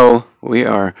me know. We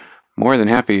are more than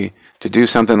happy to do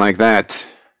something like that.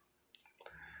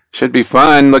 Should be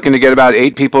fun. Looking to get about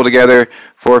 8 people together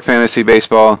for fantasy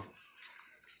baseball.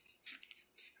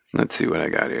 Let's see what I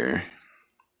got here.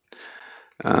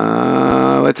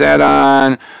 Let's add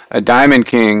on a Diamond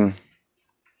King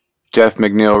Jeff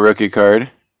McNeil rookie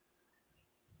card.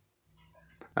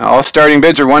 All starting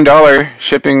bids are $1.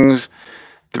 Shipping's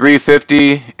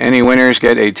 $3.50. Any winners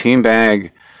get a team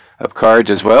bag of cards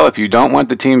as well. If you don't want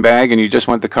the team bag and you just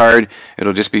want the card,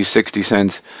 it'll just be 60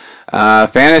 cents.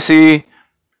 Fantasy,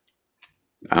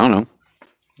 I don't know.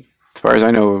 As far as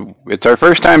I know, it's our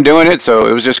first time doing it, so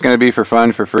it was just going to be for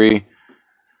fun, for free.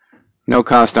 No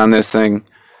cost on this thing.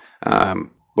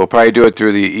 We'll probably do it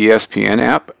through the ESPN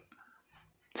app.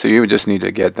 So you would just need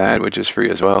to get that, which is free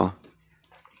as well.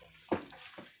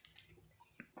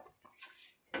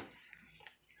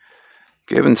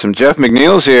 Giving some Jeff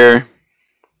McNeils here.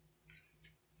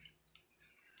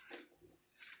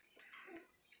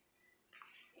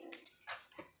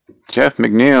 Jeff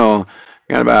McNeil.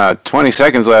 Got about 20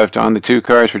 seconds left on the 2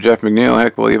 cards for Jeff McNeil.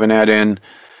 Heck, we'll even add in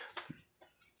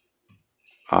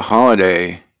a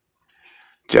holiday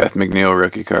Jeff McNeil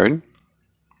rookie card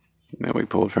that we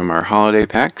pulled from our holiday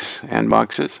packs and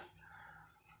boxes.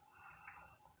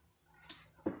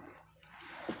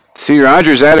 C.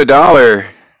 Rogers at $1.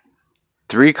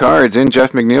 3 cards in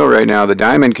Jeff McNeil right now. The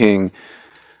Diamond King,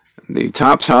 the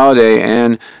Topps Holiday,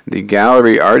 and the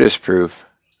Gallery Artist Proof.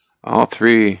 All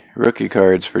 3 rookie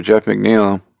cards for Jeff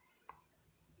McNeil.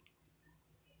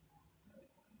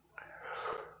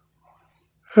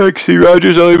 Heck, C.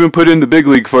 Rogers, I'll even put in the big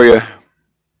league for you.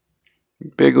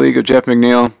 Big league of Jeff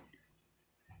McNeil.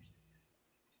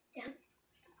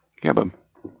 Yeah, bub.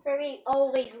 Kirby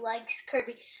always likes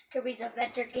Kirby's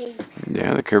Adventure games.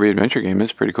 Yeah, the Kirby Adventure game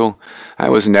is pretty cool. I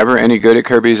was never any good at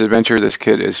Kirby's Adventure. This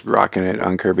kid is rocking it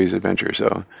on Kirby's Adventure,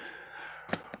 so.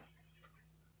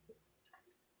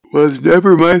 Was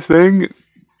never my thing,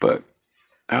 but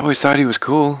I always thought he was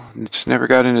cool. Just never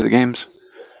got into the games.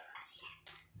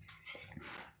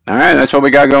 Alright, that's what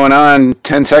we got going on.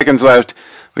 10 seconds left.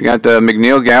 We got the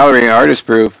McNeil Gallery Artist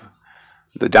Proof,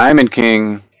 the Diamond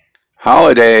King,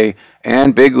 Holiday,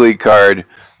 and Big League card,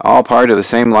 all part of the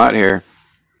same lot here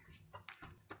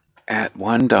at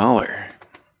 $1.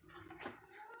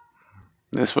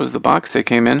 This was the box they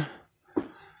came in.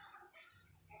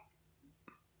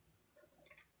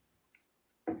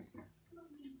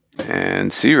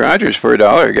 And C. Rogers for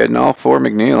 $1, getting all 4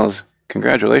 McNeils.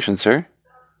 Congratulations, sir.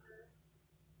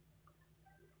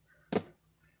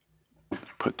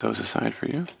 Put those aside for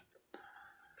you.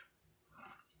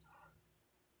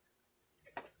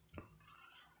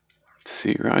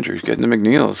 C. Rogers getting the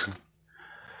McNeils.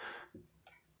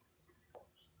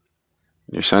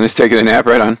 Your son is taking a nap,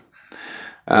 right on.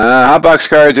 Hotbox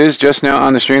Cards is just now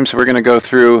on the stream, so we're going to go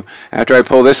through, after I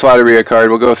pull this Loteria card,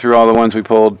 we'll go through all the ones we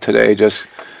pulled today just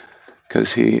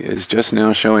because he is just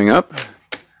now showing up.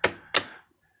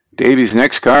 Davy's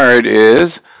next card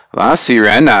is La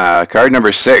Sirena, card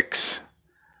number 6.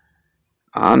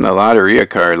 On the Loteria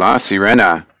card, La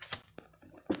Sirena.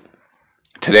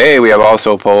 Today we have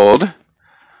also pulled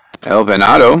El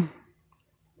Venado,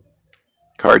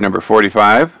 card number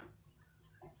 45.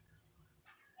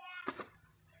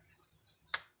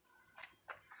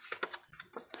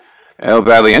 El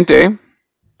Valiente,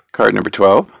 card number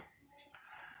 12.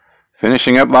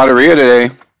 Finishing up Loteria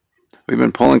today. We've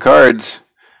been pulling cards.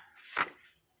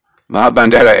 La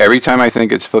Bandera, every time I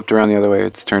think it's flipped around the other way,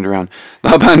 it's turned around.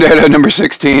 La Bandera, number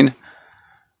 16.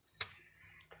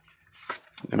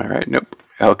 Am I right? Nope.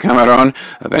 El Camarón.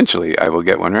 Eventually, I will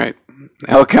get one right.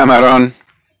 El Camarón.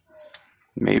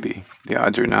 Maybe. The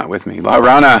odds are not with me. La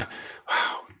Rana.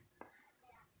 Wow.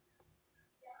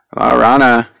 La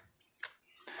Rana.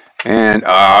 And,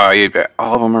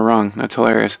 all of them are wrong. That's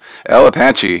hilarious. El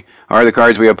Apache are the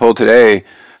cards we have pulled today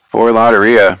for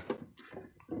Loteria.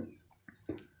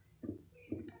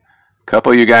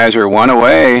 Couple of you guys are 1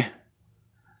 away.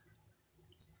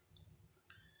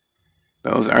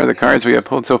 Those are the cards we have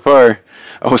pulled so far.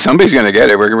 Oh, somebody's going to get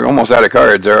it. We're almost out of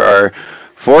cards. There are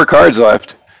 4 cards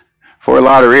left for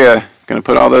Loteria. Going to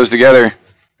put all those together.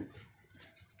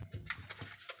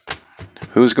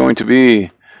 Who's going to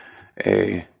be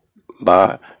a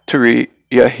Loteria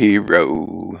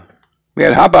hero? We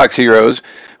had Hotbox heroes.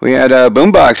 We had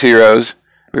Boombox heroes.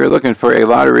 We were looking for a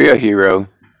Loteria hero.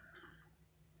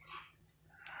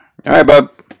 All right,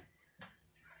 bub.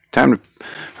 Time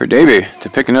for Davey to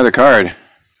pick another card.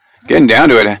 Getting down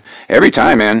to it every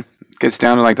time, man. Gets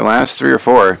down to like the last 3 or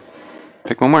 4.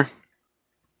 Pick one more.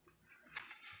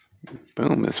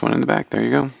 Boom, this one in the back. There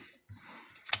you go.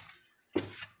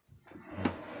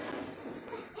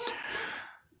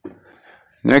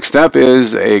 Next up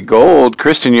is a gold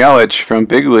Christian Yelich from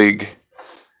Big League.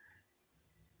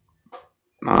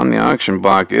 On the auction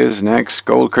block is next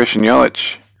gold Christian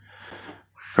Yelich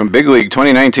from Big League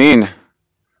 2019.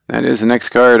 That is the next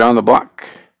card on the block.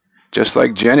 Just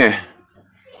like Jenny.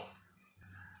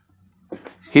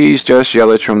 He's just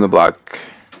Yelich from the block.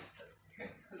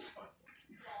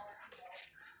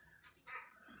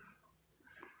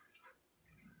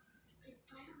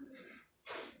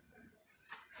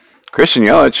 Christian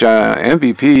Yelich,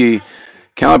 MVP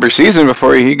caliber season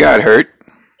before he got hurt.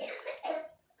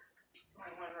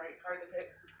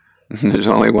 There's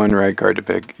only one right card to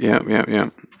pick. Yep.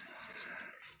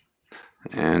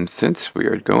 And since we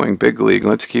are going Big League,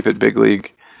 let's keep it Big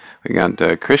League. We got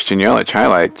the Christian Yelich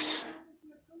highlights.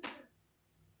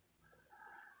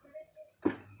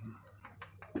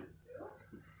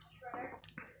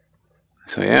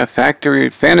 So yeah, factory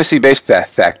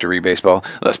baseball.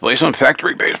 Let's play some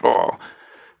factory baseball.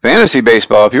 Fantasy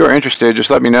baseball. If you are interested, just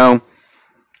let me know.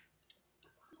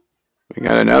 We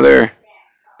got another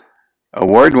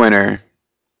award winner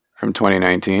from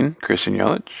 2019, Christian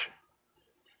Yelich.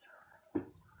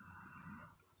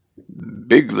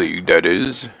 Big league, that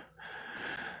is.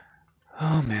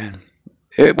 Oh, man.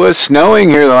 It was snowing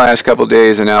here the last couple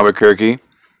days in Albuquerque.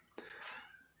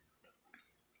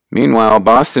 Meanwhile,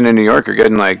 Boston and New York are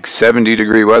getting like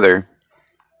 70-degree weather.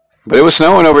 But it was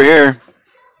snowing over here.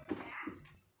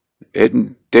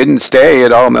 It didn't stay.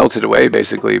 It all melted away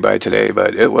basically by today,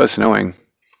 but it was snowing.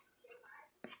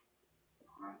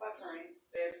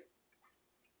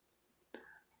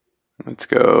 Let's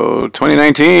go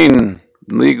 2019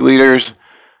 league leaders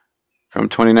from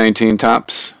 2019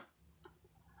 tops.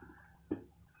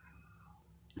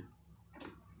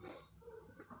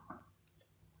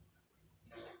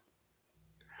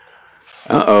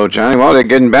 Uh-oh, Johnny Waldick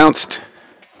getting bounced.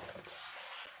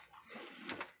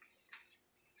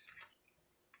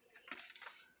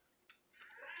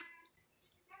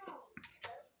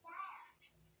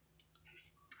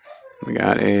 We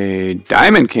got a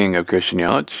Diamond King of Christian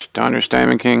Yelich. Donruss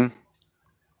Diamond King.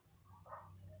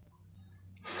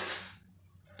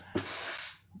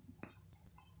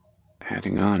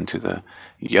 Adding on to the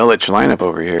Yelich lineup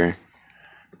over here.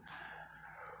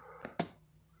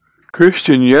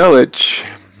 Christian Yelich.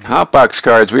 Hotbox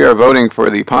cards. We are voting for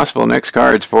the possible next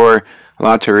cards for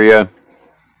Loteria.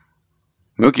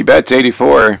 Mookie Betts,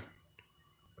 84.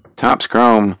 Topps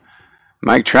Chrome.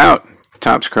 Mike Trout,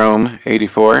 Topps Chrome,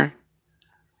 84.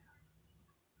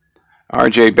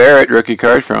 RJ Barrett, rookie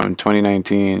card from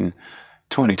 2019-2020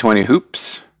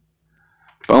 Hoops.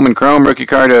 Bowman Chrome, rookie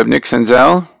card of Nick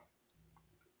Senzel.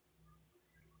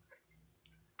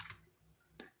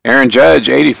 Aaron Judge,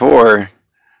 84.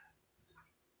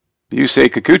 Yusei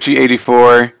Kikuchi,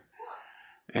 84.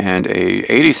 And a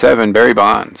 87 Barry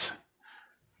Bonds.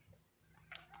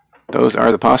 Those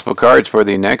are the possible cards for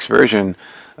the next version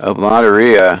of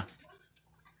Loteria.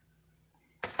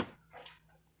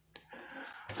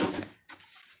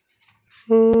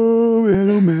 Oh man,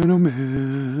 oh man, oh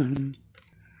man.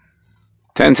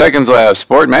 10 seconds left.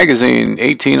 Sport Magazine,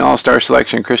 18 All-Star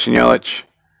Selection, Christian Yelich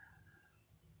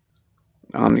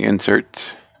on the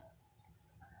insert.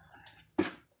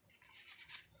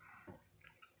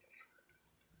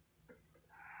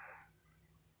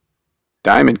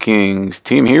 Diamond Kings,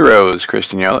 Team Heroes,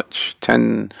 Christian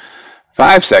Yelich,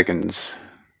 5 seconds.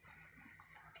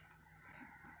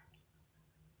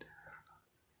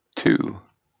 2,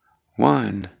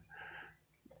 1.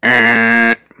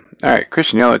 Alright,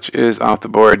 Christian Yelich is off the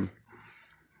board.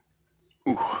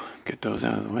 Ooh, get those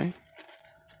out of the way.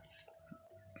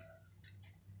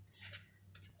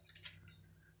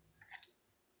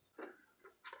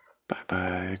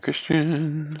 Bye-bye,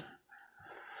 Christian.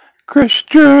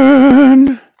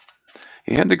 Christian!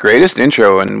 He had the greatest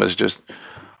intro and was just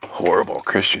horrible.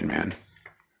 Christian, man.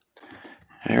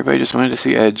 Everybody just wanted to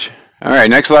see Edge. Alright,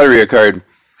 next Loteria card.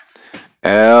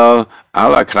 El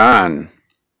Alacran.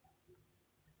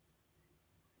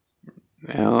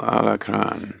 El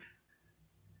Alacran.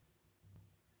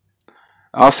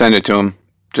 I'll send it to him.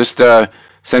 Just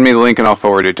send me the link and I'll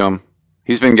forward it to him.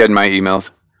 He's been getting my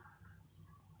emails.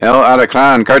 El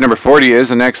Alacran, card number 40 is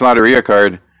the next Loteria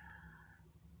card.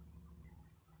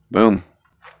 Boom.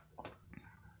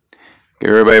 Give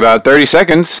everybody about 30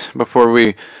 seconds before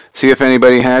we see if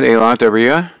anybody had a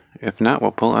Loteria. If not,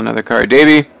 we'll pull another card.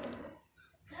 Davey?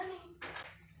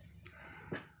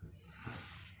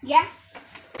 Yes.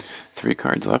 3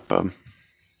 cards left, bub.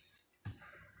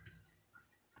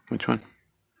 Which one?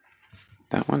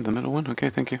 That one? The middle one? Okay,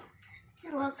 thank you.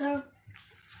 You're welcome.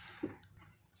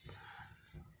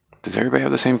 Does everybody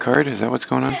have the same card? Is that what's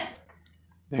going on?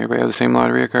 Everybody have the same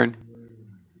Loteria card?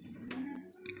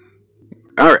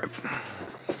 Alright.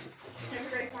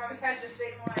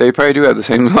 They probably do have the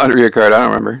same Loteria card. I don't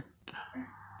remember.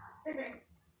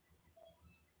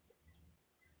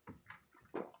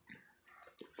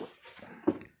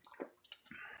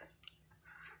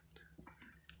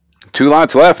 Two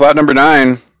lots left. Lot number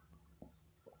 9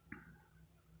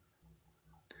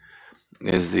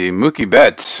 is the Mookie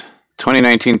Betts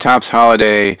 2019 Topps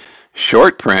Holiday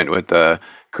short print with the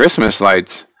Christmas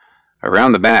lights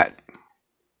around the bat.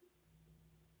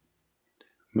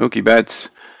 Mookie Betts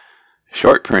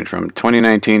short print from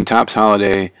 2019 Topps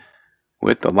Holiday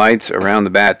with the lights around the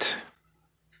bat.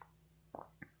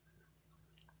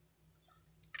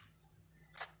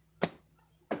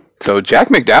 So Jack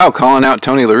McDowell calling out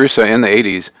Tony La Russa in the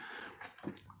 80s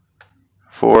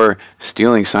for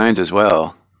stealing signs as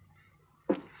well.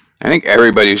 I think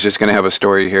everybody's just going to have a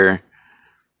story here.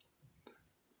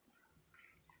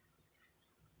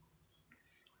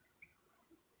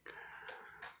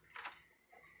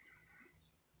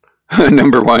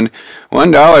 Number one.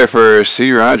 $1 for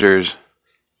C. Rogers.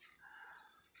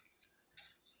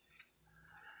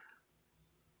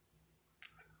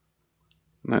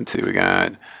 Let's see, we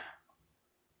got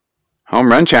Home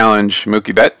Run Challenge,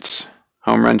 Mookie Betts.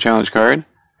 Home Run Challenge card.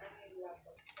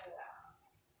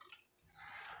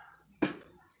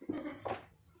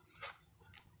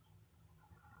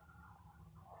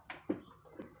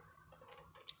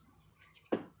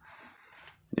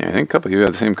 Yeah, I think a couple of you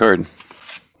have the same card.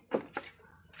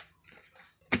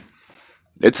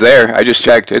 It's there. I just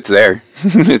checked. It's there.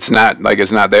 It's not like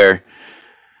it's not there.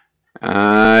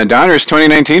 Donruss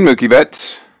 2019 Mookie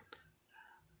Betts.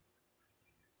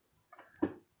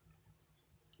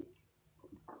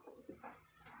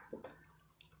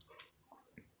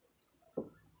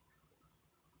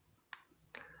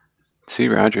 C.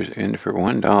 Rogers in for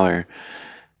 $1.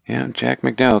 Yeah, Jack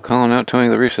McDowell calling out Tony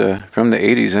La Russa from the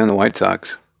 80s and the White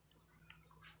Sox.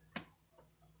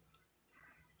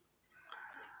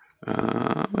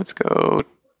 Let's go.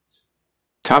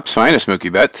 Topps Finest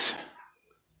Mookie Betts.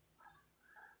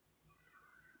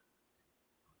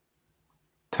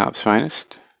 Topps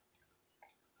Finest.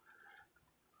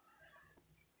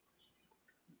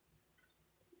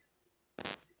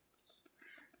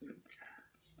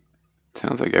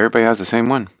 Sounds like everybody has the same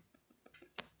one.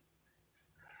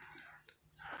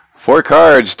 4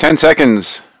 cards, 10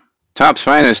 seconds. Topps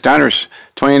Finest, Donruss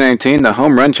 2019, the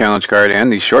Home Run Challenge card,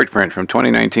 and the short print from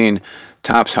 2019,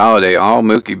 Topps Holiday, all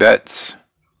Mookie Betts.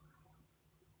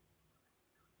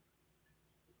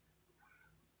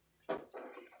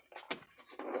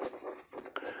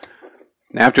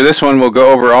 After this one, we'll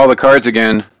go over all the cards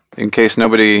again, in case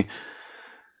nobody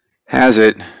has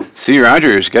it. C.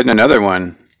 Rogers getting another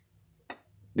one.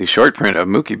 The short print of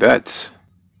Mookie Betts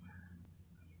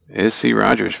is C.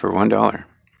 Rogers for $1.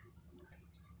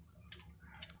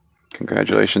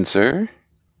 Congratulations, sir.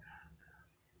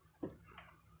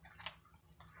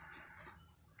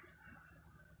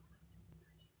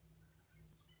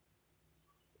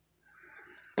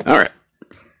 All right.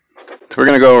 So we're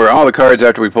going to go over all the cards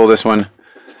after we pull this one.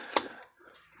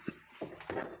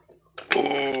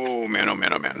 Oh, man, oh,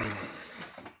 man, oh, man.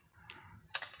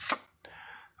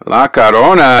 La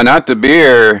Corona, not the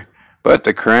beer, but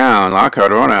the crown. La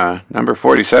Corona, number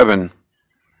 47.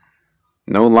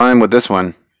 No lime with this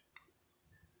one.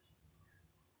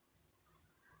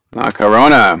 La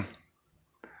Corona.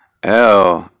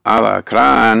 El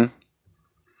Alacran.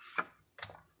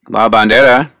 La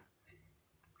Bandera.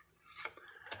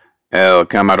 El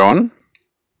Camarón.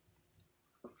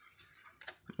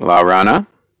 La Rana.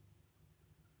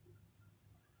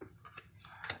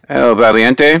 El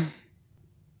Valiente.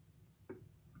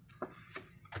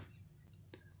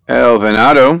 El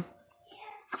Venado.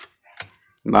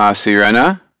 La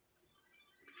Sirena.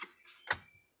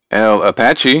 El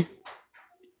Apache.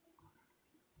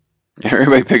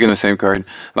 Everybody picking the same card.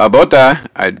 La Bota.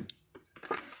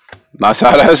 Las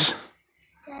Hadas.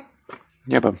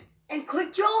 Yeah, bub. And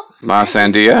quick, Joel. La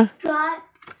Sandia.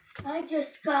 I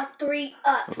just got 3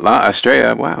 ups. La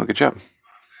Estrella. Wow, good job.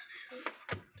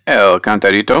 El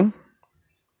Cantarito.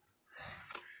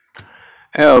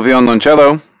 El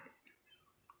Violoncello.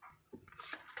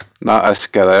 La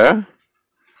Escalera.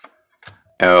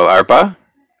 El Arpa.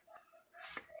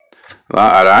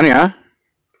 La Araña.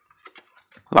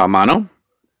 La Mano.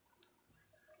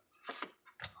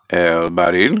 El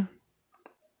Barril.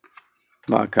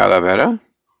 La Calavera.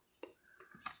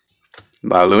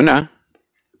 La Luna.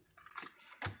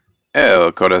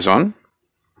 El Corazón.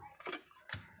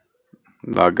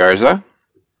 La Garza.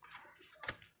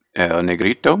 El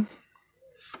Negrito.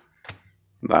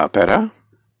 La Pera.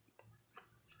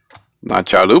 La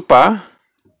Chalupa.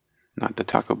 Not the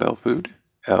Taco Bell food.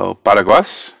 El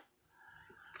Paraguas.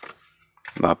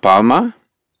 La Palma.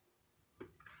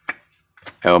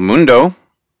 El Mundo.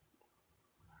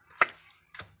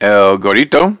 El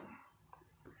Gorito.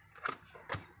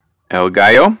 El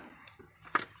Gallo.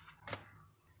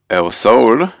 El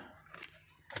Sol.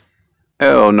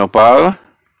 El Nopal.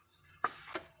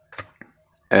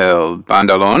 El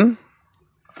Bandalón.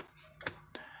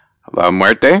 La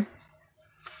Muerte.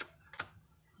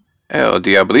 El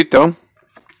Diablito.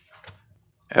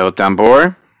 El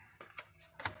Tambor.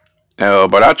 El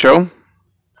Borracho.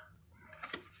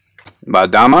 La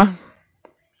Dama.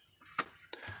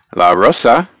 La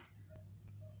Rosa.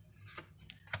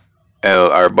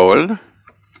 El Arbol.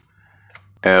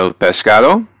 El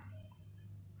Pescado.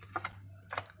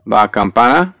 La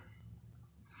Campana.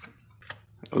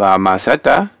 La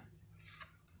Maceta.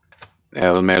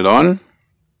 El Melón.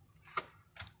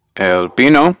 El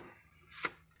Pino.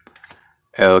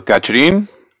 El Catrín.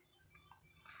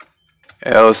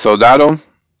 El Soldado.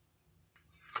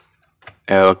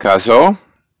 El caso,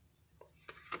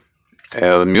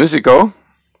 el musico,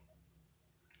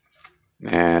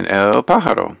 and el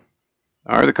pájaro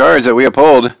are the cards that we have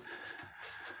pulled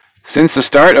since the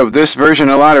start of this version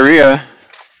of Loteria.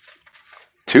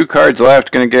 2 cards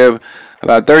left. Going to give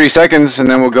about 30 seconds, and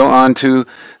then we'll go on to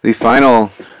the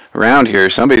final round here.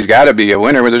 Somebody's got to be a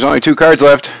winner, but there's only 2 cards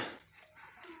left.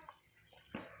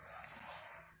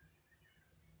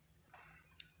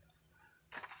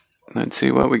 Let's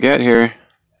see what we get here.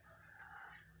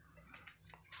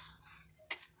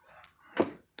 All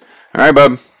right,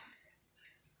 bub.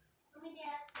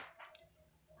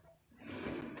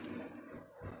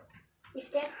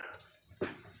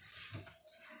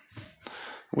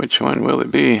 Which one will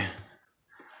it be?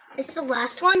 It's the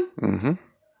last one? Mm-hmm.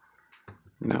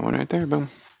 That one right there, boom.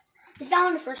 Is that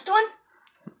one the first one?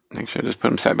 Make sure I just put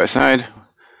them side by side.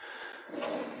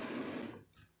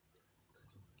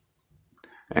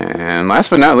 And last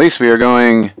but not least, we are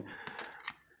going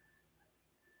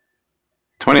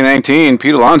 2019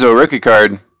 Pete Alonso rookie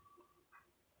card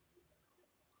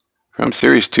from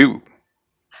Series 2.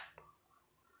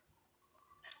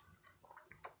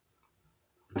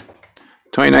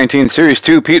 '19 Series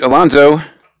 2 Pete Alonso.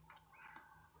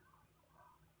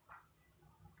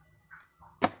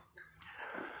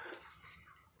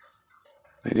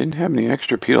 They didn't have any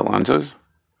extra Pete Alonsos.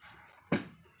 So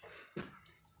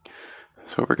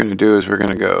what we're going to do is we're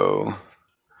going to go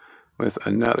with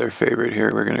another favorite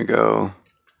here. We're going to go,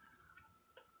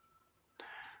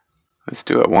 let's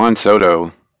do a Juan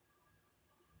Soto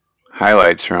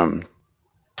highlights from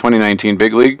 2019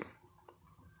 Big League.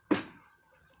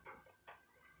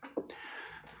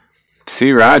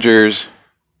 C. Rogers.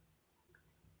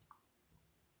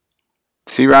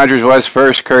 C. Rogers was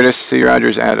first, Curtis. C.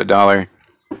 Rogers at $1.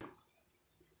 So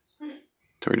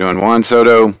we're doing Juan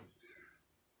Soto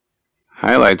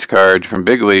highlights card from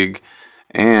Big League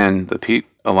and the Pete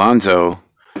Alonso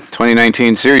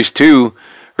 2019 Series 2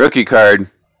 rookie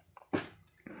card.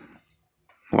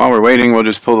 While we're waiting, we'll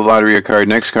just pull the Loteria card.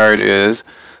 Next card is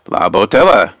La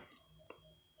Botella.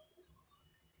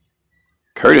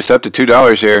 Curtis up to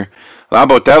 $2 here. La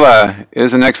Botella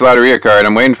is the next Loteria card.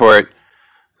 I'm waiting for it.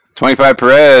 25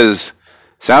 Perez,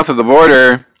 south of the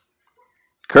border.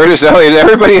 Curtis Elliott.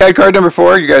 Everybody had card number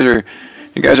 4. You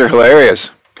guys are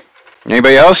hilarious.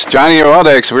 Anybody else? Johnny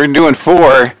Waldex. We're doing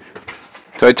 4.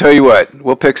 So I tell you what,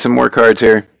 we'll pick some more cards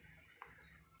here.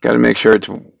 Got to make sure it's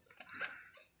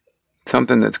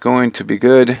something that's going to be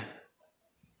good.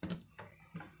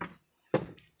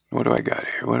 What do I got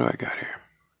here? What do I got here?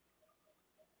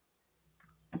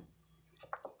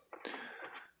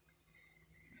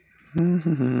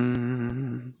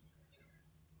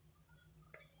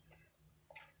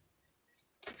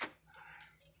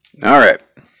 All right.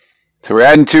 So we're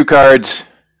adding 2 cards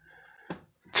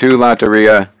to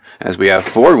Loteria as we have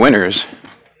 4 winners.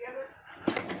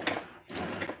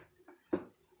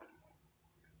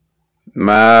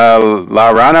 La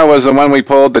Rana was the one we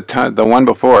pulled the one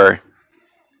before.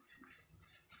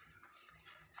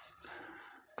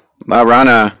 La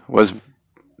Rana was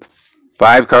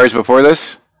 5 cards before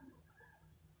this.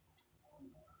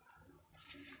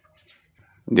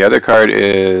 The other card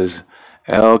is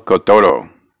El Cotoro.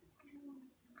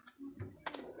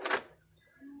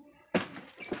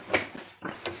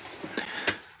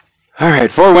 All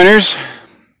right, 4 winners.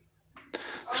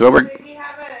 So we're. Did he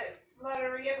have a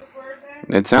Loteria before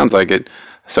then? It sounds like it.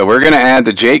 So we're gonna add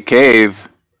the Jake Cave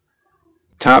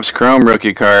Topps Chrome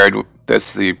rookie card.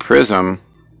 That's the Prism.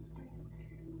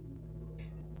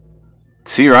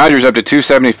 C. Rogers up to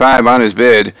 $275 on his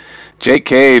bid. Jake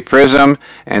Cave Prism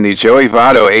and the Joey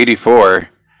Votto 84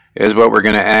 is what we're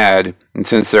gonna add. And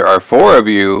since there are 4 of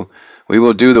you, we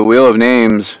will do the Wheel of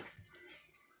Names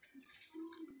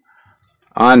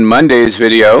on Monday's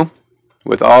video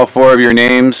with all 4 of your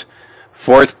names.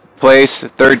 4th place,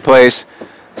 3rd place,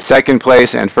 2nd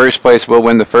place, and 1st place will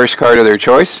win the first card of their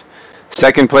choice.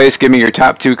 2nd place, give me your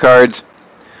top 2 cards.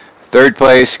 3rd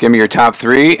place, give me your top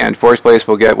 3, and 4th place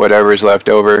will get whatever is left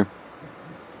over.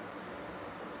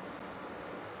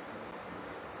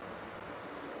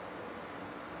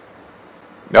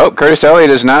 Nope, Curtis Elliott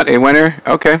is not a winner.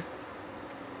 Okay.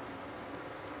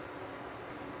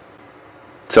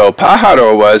 So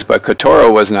Pájaro was, but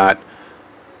Cotoro was not.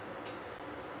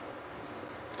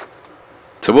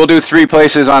 So we'll do 3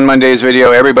 places on Monday's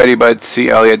video. Everybody but C.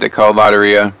 Elliott that called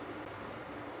Loteria.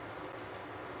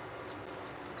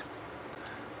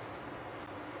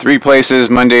 Three places,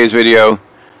 Monday's video.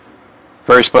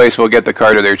 1st place will get the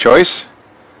card of their choice.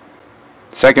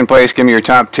 2nd place, give me your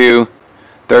top 2.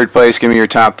 3rd place, give me your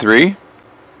top 3.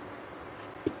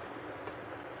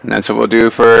 And that's what we'll do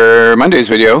for Monday's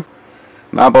video.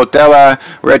 La Botella.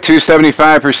 We're at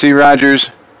 275 for C. Rogers.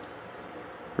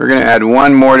 We're going to add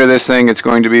one more to this thing. It's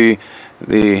going to be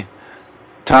the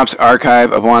Topps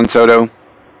Archive of Juan Soto.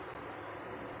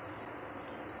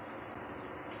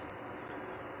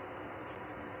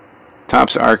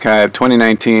 Topps Archive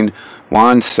 2019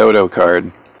 Juan Soto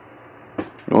card.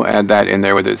 We'll add that in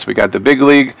there with it. So we got the Big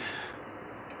League,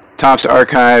 Topps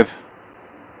Archive,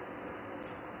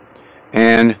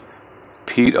 and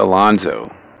Pete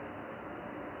Alonso.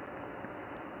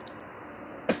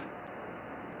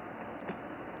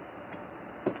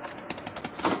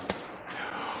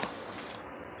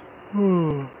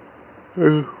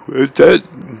 What's that?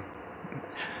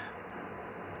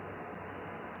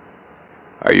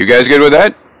 Are you guys good with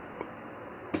that?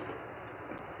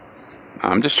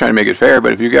 I'm just trying to make it fair,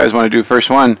 but if you guys want to do first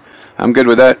one, I'm good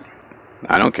with that.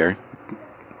 I don't care.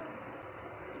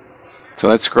 So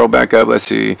let's scroll back up. Let's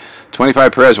see.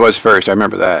 25 Perez was first. I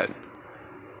remember that.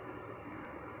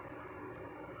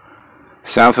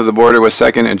 South of the Border was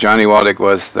second, and Johnny Waldick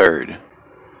was third.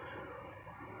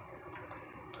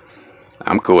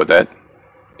 I'm cool with that.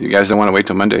 If you guys don't want to wait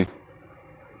till Monday.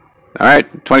 All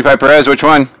right. 25 Perez, which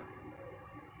one?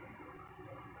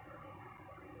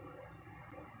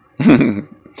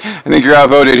 I think you're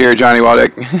outvoted here, Johnny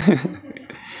Waldick.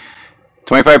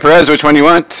 25 Perez, which one do you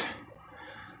want?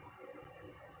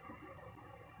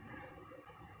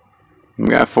 We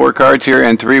got 4 cards here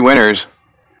and 3 winners.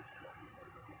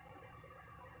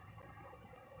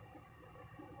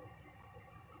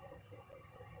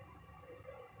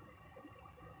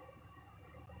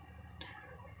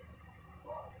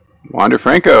 Wander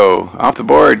Franco off the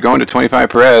board, going to 25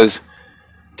 Perez.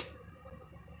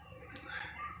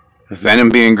 Venom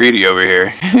being greedy over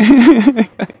here.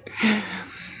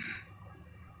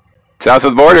 South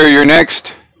of the Border, you're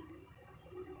next.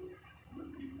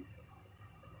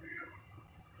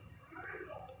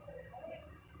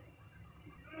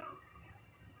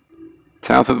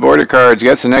 South of the Border cards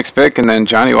gets the next pick, and then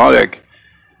Johnny Waldick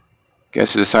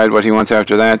gets to decide what he wants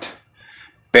after that.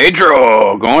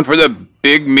 Pedro going for the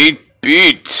Big Meat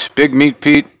Pete. Big Meat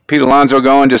Pete. Pete Alonso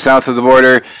going to South of the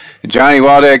Border. Johnny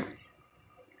Waldick.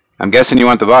 I'm guessing you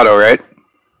want the Votto, right?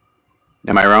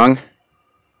 Am I wrong?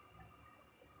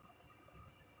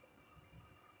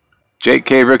 Jake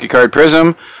K. Rookie Card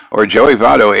Prism or Joey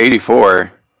Votto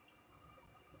 84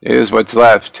 is what's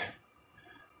left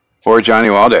for Johnny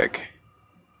Waldick.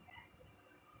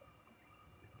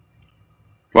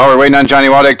 While we're waiting on Johnny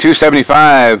Waldick,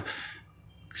 275.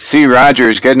 C.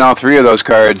 Rogers getting all 3 of those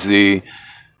cards. The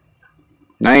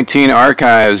 19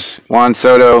 Archives Juan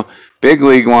Soto, Big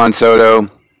League Juan Soto,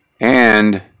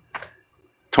 and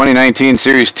 2019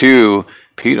 Series 2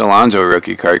 Pete Alonso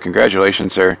rookie card.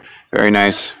 Congratulations, sir. Very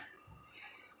nice.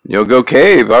 You'll go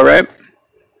Cave. All right.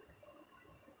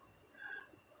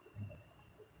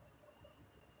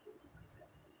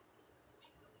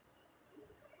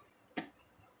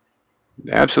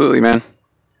 Absolutely, man.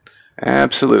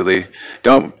 Absolutely.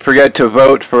 Don't forget to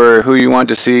vote for who you want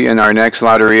to see in our next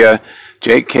Loteria.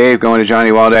 Jake Cave going to Johnny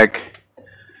Waldick.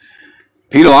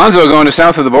 Pete Alonso going to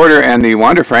South of the Border, and the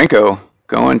Wander Franco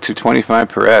going to 25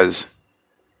 Perez.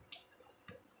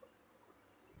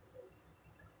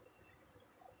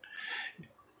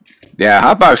 Yeah,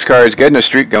 Hotbox Cards getting a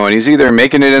streak going. He's either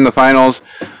making it in the finals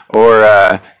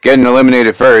or getting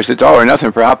eliminated first. It's all or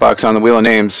nothing for Hotbox on the Wheel of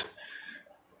Names.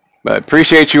 But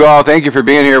appreciate you all. Thank you for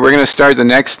being here. We're going to start the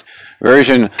next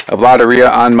version of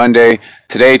Loteria on Monday.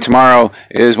 Today, tomorrow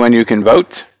is when you can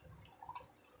vote.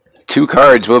 2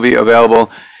 cards will be available.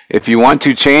 If you want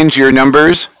to change your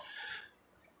numbers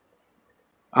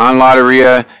on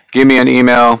Loteria, give me an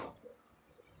email.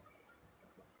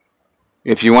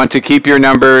 If you want to keep your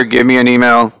number, give me an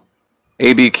email.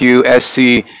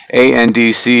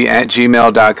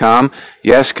 abqscandc@gmail.com.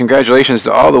 Yes, congratulations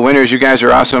to all the winners. You guys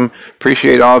are awesome.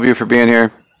 Appreciate all of you for being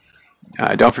here.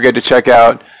 Don't forget to check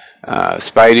out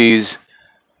Spidey's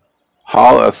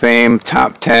Hall of Fame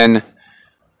Top 10.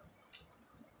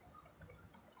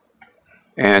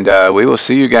 And we will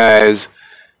see you guys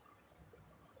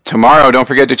tomorrow. Don't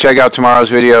forget to check out tomorrow's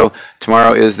video.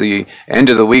 Tomorrow is the end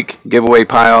of the week giveaway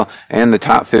pile and the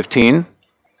top 15.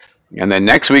 And then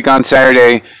next week on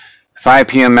Saturday, 5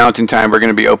 p.m. Mountain Time, we're going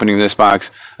to be opening this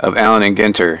box of Allen and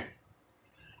Ginter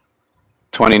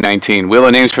 2019. Wheel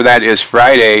of Names for that is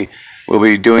Friday. We'll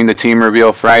be doing the team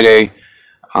reveal Friday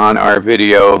on our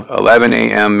video, 11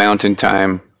 a.m. Mountain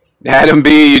Time. Adam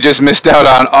B., you just missed out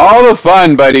on all the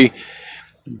fun, buddy.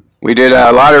 We did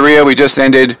a Loteria. We just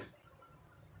ended.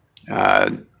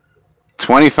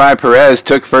 25 Perez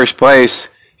took first place.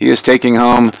 He is taking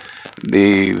home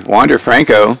the Wander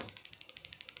Franco.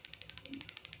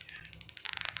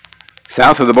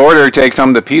 South of the border takes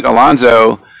home the Pete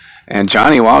Alonso, and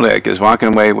Johnny Waldeck is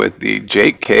walking away with the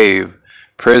Jake Cave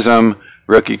Prism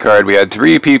rookie card. We had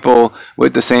 3 people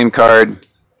with the same card.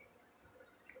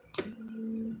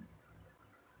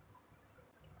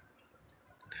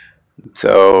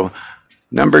 So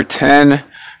number 10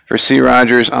 for C.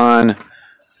 Rogers on.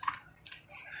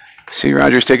 C.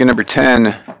 Rogers taking number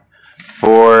 10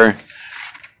 for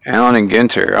Allen and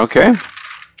Ginter. Okay.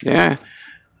 Yeah.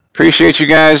 Appreciate you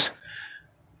guys.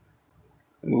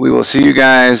 We will see you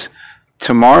guys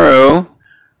tomorrow.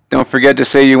 Don't forget to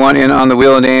say you want in on the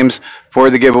Wheel of Names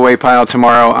for the giveaway pile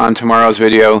tomorrow on tomorrow's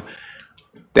video.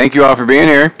 Thank you all for being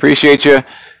here. Appreciate you.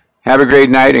 Have a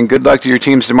great night and good luck to your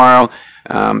teams tomorrow.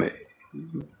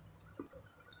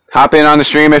 Hop in on the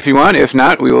stream if you want. If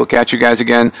not, we will catch you guys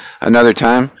again another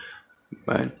time.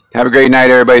 But have a great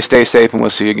night, everybody. Stay safe, and we'll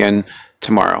see you again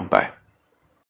tomorrow. Bye.